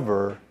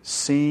ever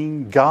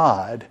seen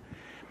God.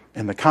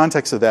 In the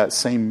context of that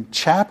same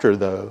chapter,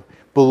 though,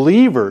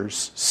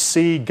 believers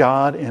see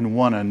God in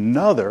one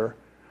another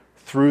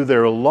through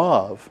their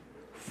love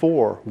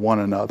for one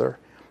another.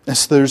 And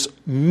so there's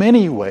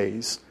many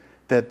ways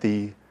that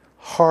the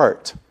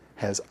heart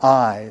has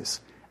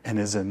eyes and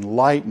is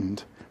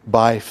enlightened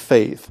by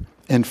faith.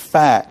 In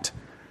fact,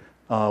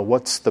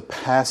 what's the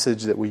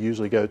passage that we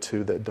usually go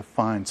to that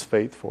defines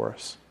faith for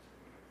us?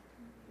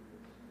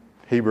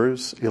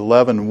 Hebrews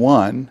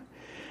 11:1.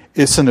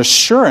 It's an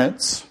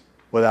assurance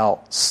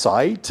without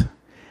sight,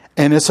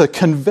 and it's a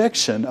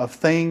conviction of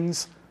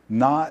things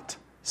not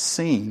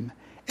seen.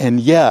 And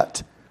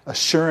yet,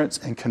 assurance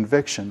and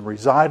conviction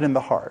reside in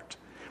the heart.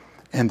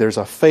 And there's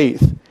a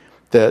faith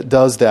that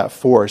does that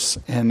for us.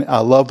 And I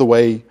love the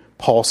way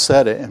Paul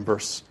said it in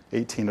verse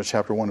 18 of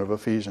chapter 1 of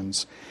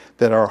Ephesians,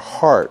 that our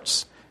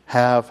hearts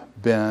have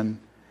been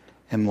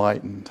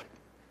enlightened.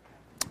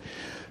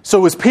 So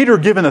was Peter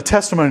given a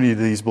testimony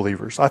to these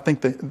believers? I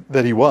think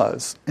that he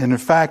was. And in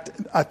fact,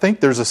 I think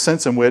there's a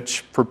sense in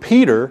which for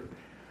Peter,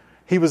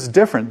 he was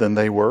different than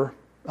they were.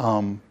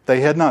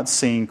 They had not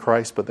seen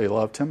Christ, but they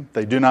loved him.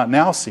 They do not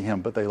now see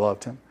him, but they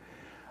loved him.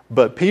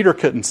 But Peter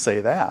couldn't say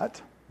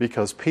that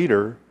because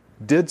Peter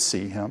did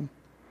see him.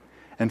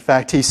 In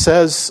fact, he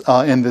says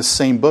in this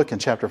same book in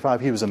chapter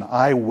 5, he was an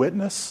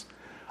eyewitness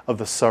of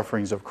the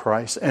sufferings of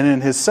Christ. And in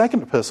his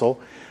second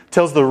epistle,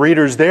 tells the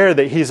readers there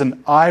that he's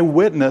an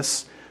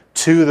eyewitness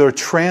to the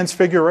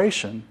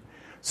transfiguration.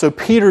 So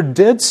Peter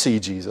did see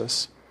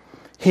Jesus.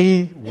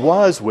 He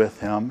was with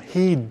him.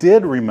 He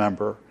did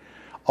remember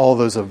all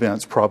those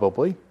events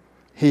probably.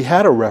 He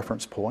had a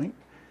reference point.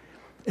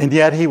 And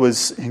yet he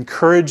was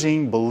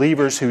encouraging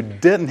believers who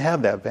didn't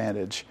have that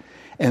vantage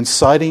and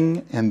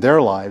citing in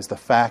their lives the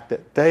fact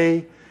that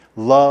they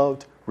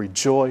loved,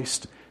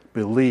 rejoiced,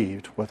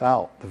 believed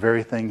without the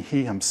very thing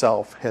he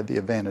himself had the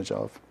advantage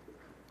of.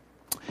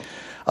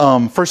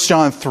 1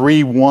 John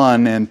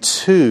 3:1 and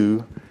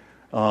 2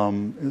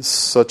 is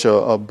such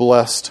a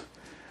blessed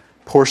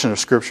portion of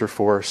Scripture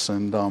for us,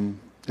 and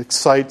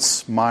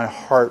excites my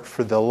heart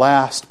for the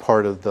last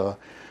part of the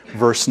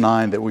verse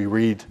 9 that we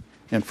read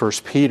in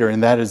 1 Peter,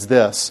 and that is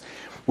this.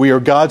 We are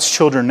God's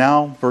children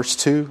now, verse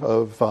 2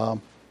 of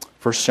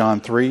 1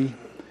 John 3.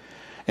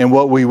 And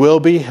what we will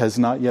be has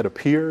not yet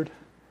appeared,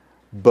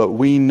 but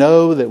we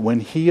know that when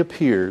He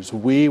appears,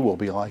 we will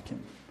be like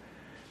Him,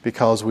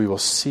 because we will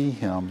see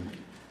Him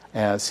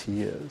as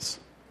He is.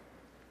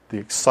 The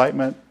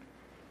excitement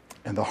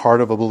in the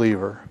heart of a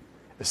believer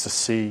is to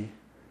see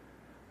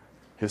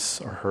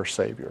his or her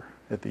Savior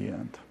at the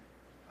end.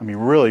 I mean,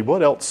 really,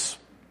 what else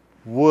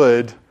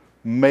would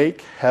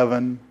make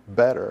heaven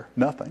better?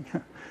 Nothing.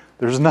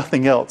 There's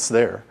nothing else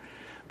there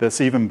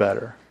that's even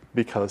better,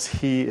 because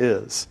He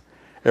is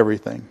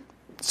everything.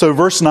 So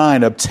verse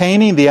 9,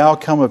 obtaining the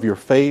outcome of your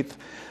faith,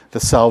 the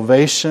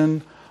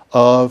salvation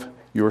of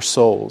your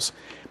souls.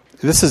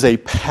 This is a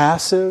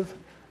passive,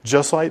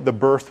 just like the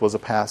birth was a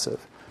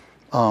passive.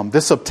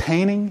 This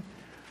obtaining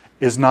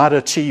is not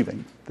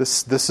achieving.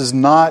 This is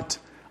not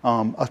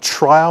a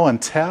trial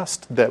and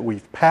test that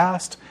we've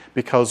passed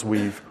because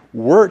we've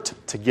worked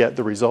to get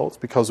the results,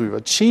 because we've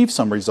achieved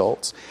some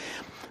results.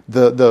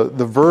 The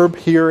verb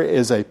here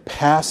is a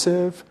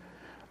passive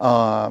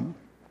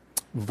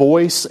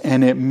voice,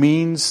 and it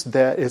means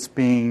that it's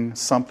being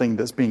something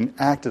that's being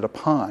acted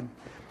upon.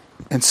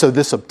 And so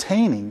this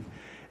obtaining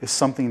is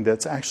something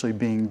that's actually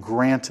being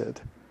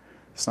granted.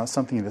 It's not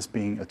something that's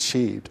being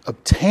achieved.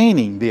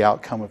 Obtaining the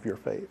outcome of your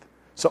faith.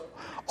 So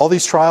all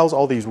these trials,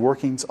 all these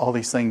workings, all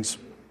these things,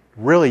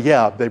 really,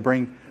 yeah, they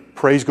bring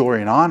praise,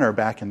 glory, and honor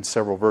back in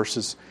several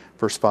verses.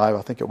 Verse 5,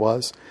 I think it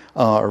was,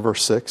 or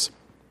verse 6.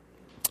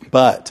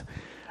 But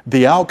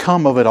the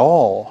outcome of it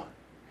all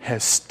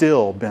has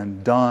still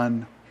been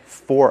done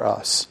for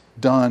us,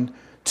 done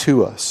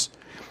to us.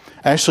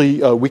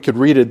 Actually, we could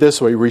read it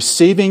this way: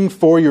 receiving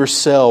for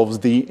yourselves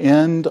the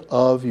end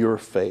of your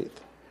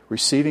faith.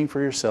 Receiving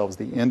for yourselves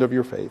the end of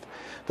your faith,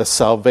 the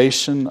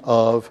salvation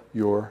of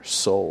your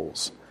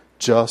souls,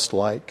 just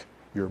like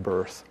your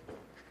birth.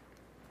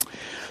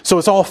 So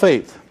it's all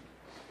faith.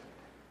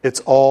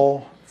 It's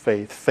all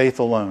faith. Faith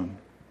alone.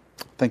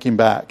 Thinking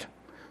back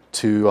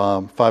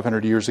to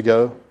 500 years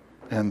ago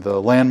and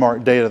the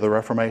landmark date of the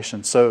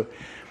Reformation. So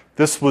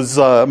This was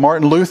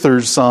Martin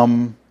Luther's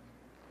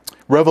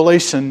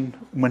revelation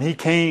when he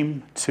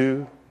came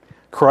to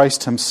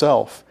Christ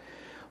himself.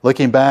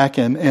 Looking back,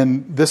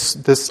 and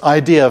this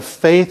idea of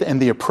faith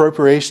and the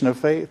appropriation of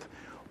faith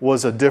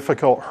was a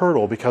difficult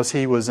hurdle because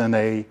he was in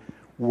a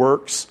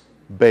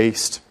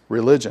works-based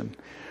religion.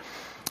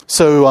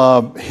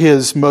 So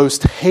his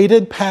most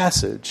hated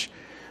passage,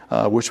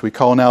 which we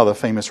call now the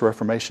famous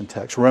Reformation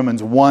text,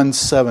 Romans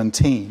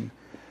 1:17,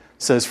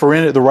 says, "For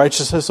in it the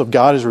righteousness of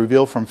God is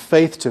revealed from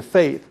faith to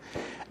faith.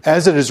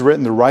 As it is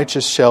written, the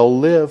righteous shall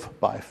live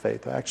by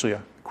faith." Actually,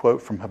 a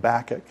quote from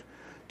Habakkuk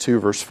 2,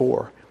 verse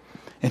 4.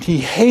 And he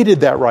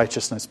hated that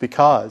righteousness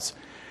because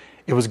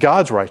it was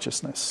God's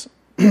righteousness.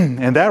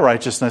 And that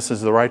righteousness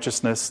is the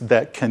righteousness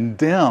that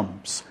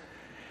condemns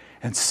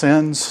and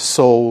sends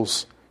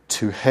souls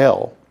to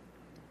hell.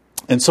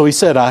 And so he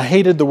said, "I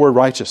hated the word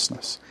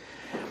righteousness,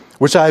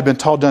 which I have been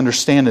taught to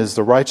understand is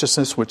the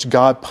righteousness which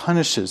God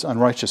punishes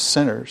unrighteous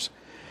sinners."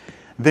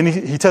 Then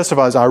he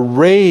testifies, "I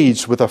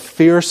raged with a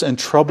fierce and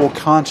troubled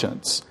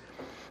conscience.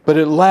 But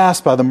at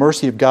last, by the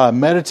mercy of God,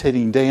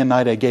 meditating day and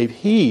night, I gave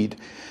heed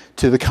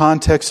to the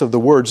context of the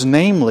words,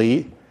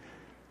 namely,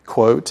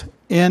 quote,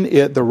 in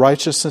it the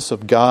righteousness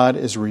of God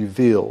is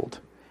revealed,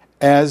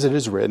 as it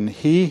is written,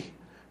 he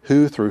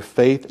who through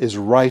faith is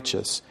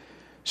righteous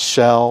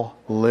shall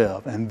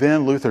live." And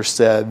then Luther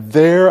said,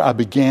 "There I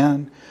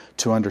began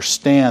to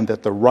understand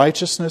that the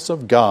righteousness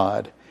of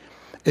God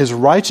is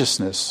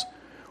righteousness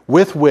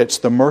with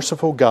which the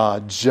merciful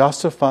God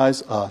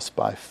justifies us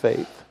by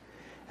faith."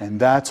 And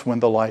that's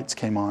when the lights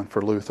came on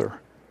for Luther.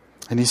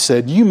 And he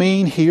said, "You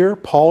mean here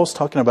Paul's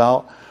talking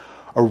about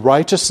a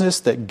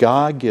righteousness that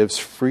God gives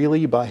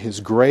freely by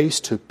His grace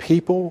to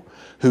people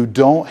who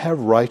don't have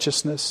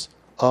righteousness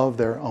of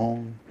their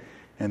own?"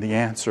 And the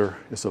answer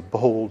is a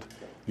bold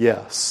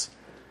yes.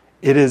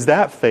 It is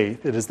that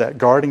faith, it is that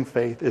guarding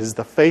faith, it is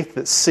the faith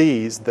that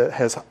sees, that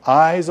has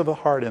eyes of the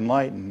heart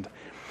enlightened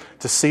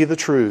to see the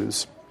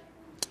truths,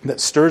 that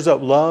stirs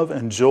up love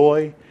and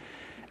joy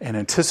and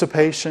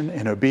anticipation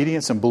and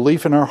obedience and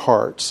belief in our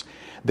hearts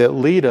that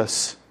lead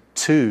us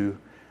to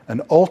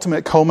an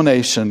ultimate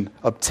culmination,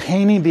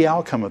 obtaining the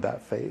outcome of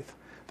that faith,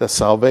 the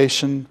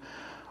salvation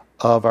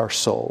of our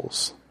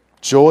souls.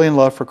 Joy and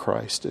love for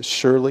Christ is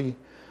surely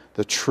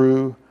the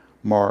true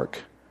mark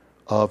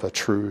of a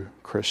true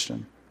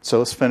Christian. So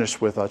let's finish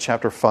with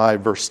chapter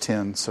 5, verse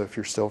 10. So if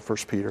you're still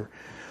 1 Peter,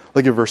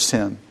 look at verse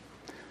 10.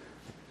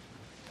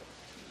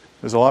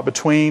 There's a lot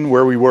between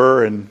where we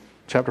were and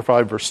chapter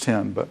 5, verse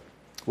 10, but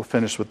we'll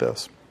finish with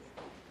this.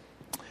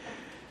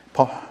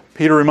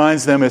 Peter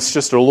reminds them it's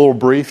just a little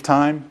brief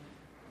time.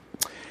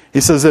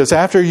 He says this,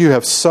 "After you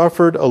have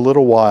suffered a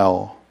little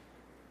while,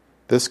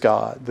 this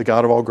God, the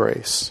God of all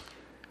grace,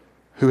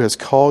 who has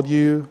called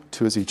you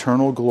to His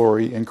eternal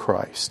glory in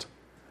Christ,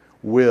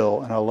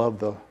 will," and I love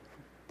the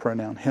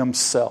pronoun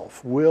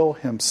Himself, will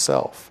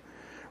Himself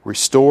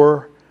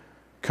restore,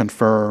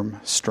 confirm,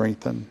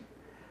 strengthen,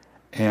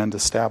 and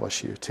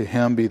establish you. To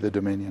Him be the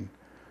dominion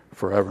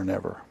forever and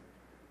ever.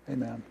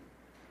 Amen.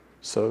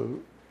 So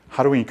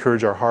how do we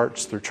encourage our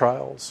hearts through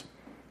trials?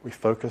 We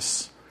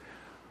focus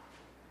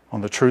on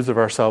the truths of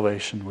our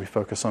salvation. We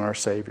focus on our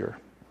Savior,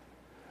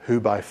 who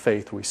by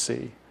faith we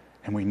see.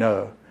 And we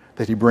know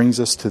that He brings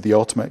us to the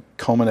ultimate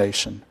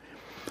culmination,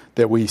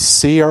 that we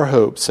see our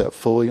hope set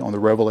fully on the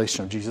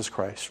revelation of Jesus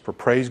Christ for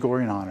praise,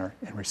 glory, and honor,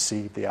 and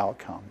receive the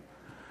outcome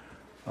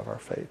of our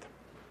faith.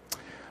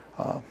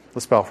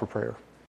 Let's bow for prayer.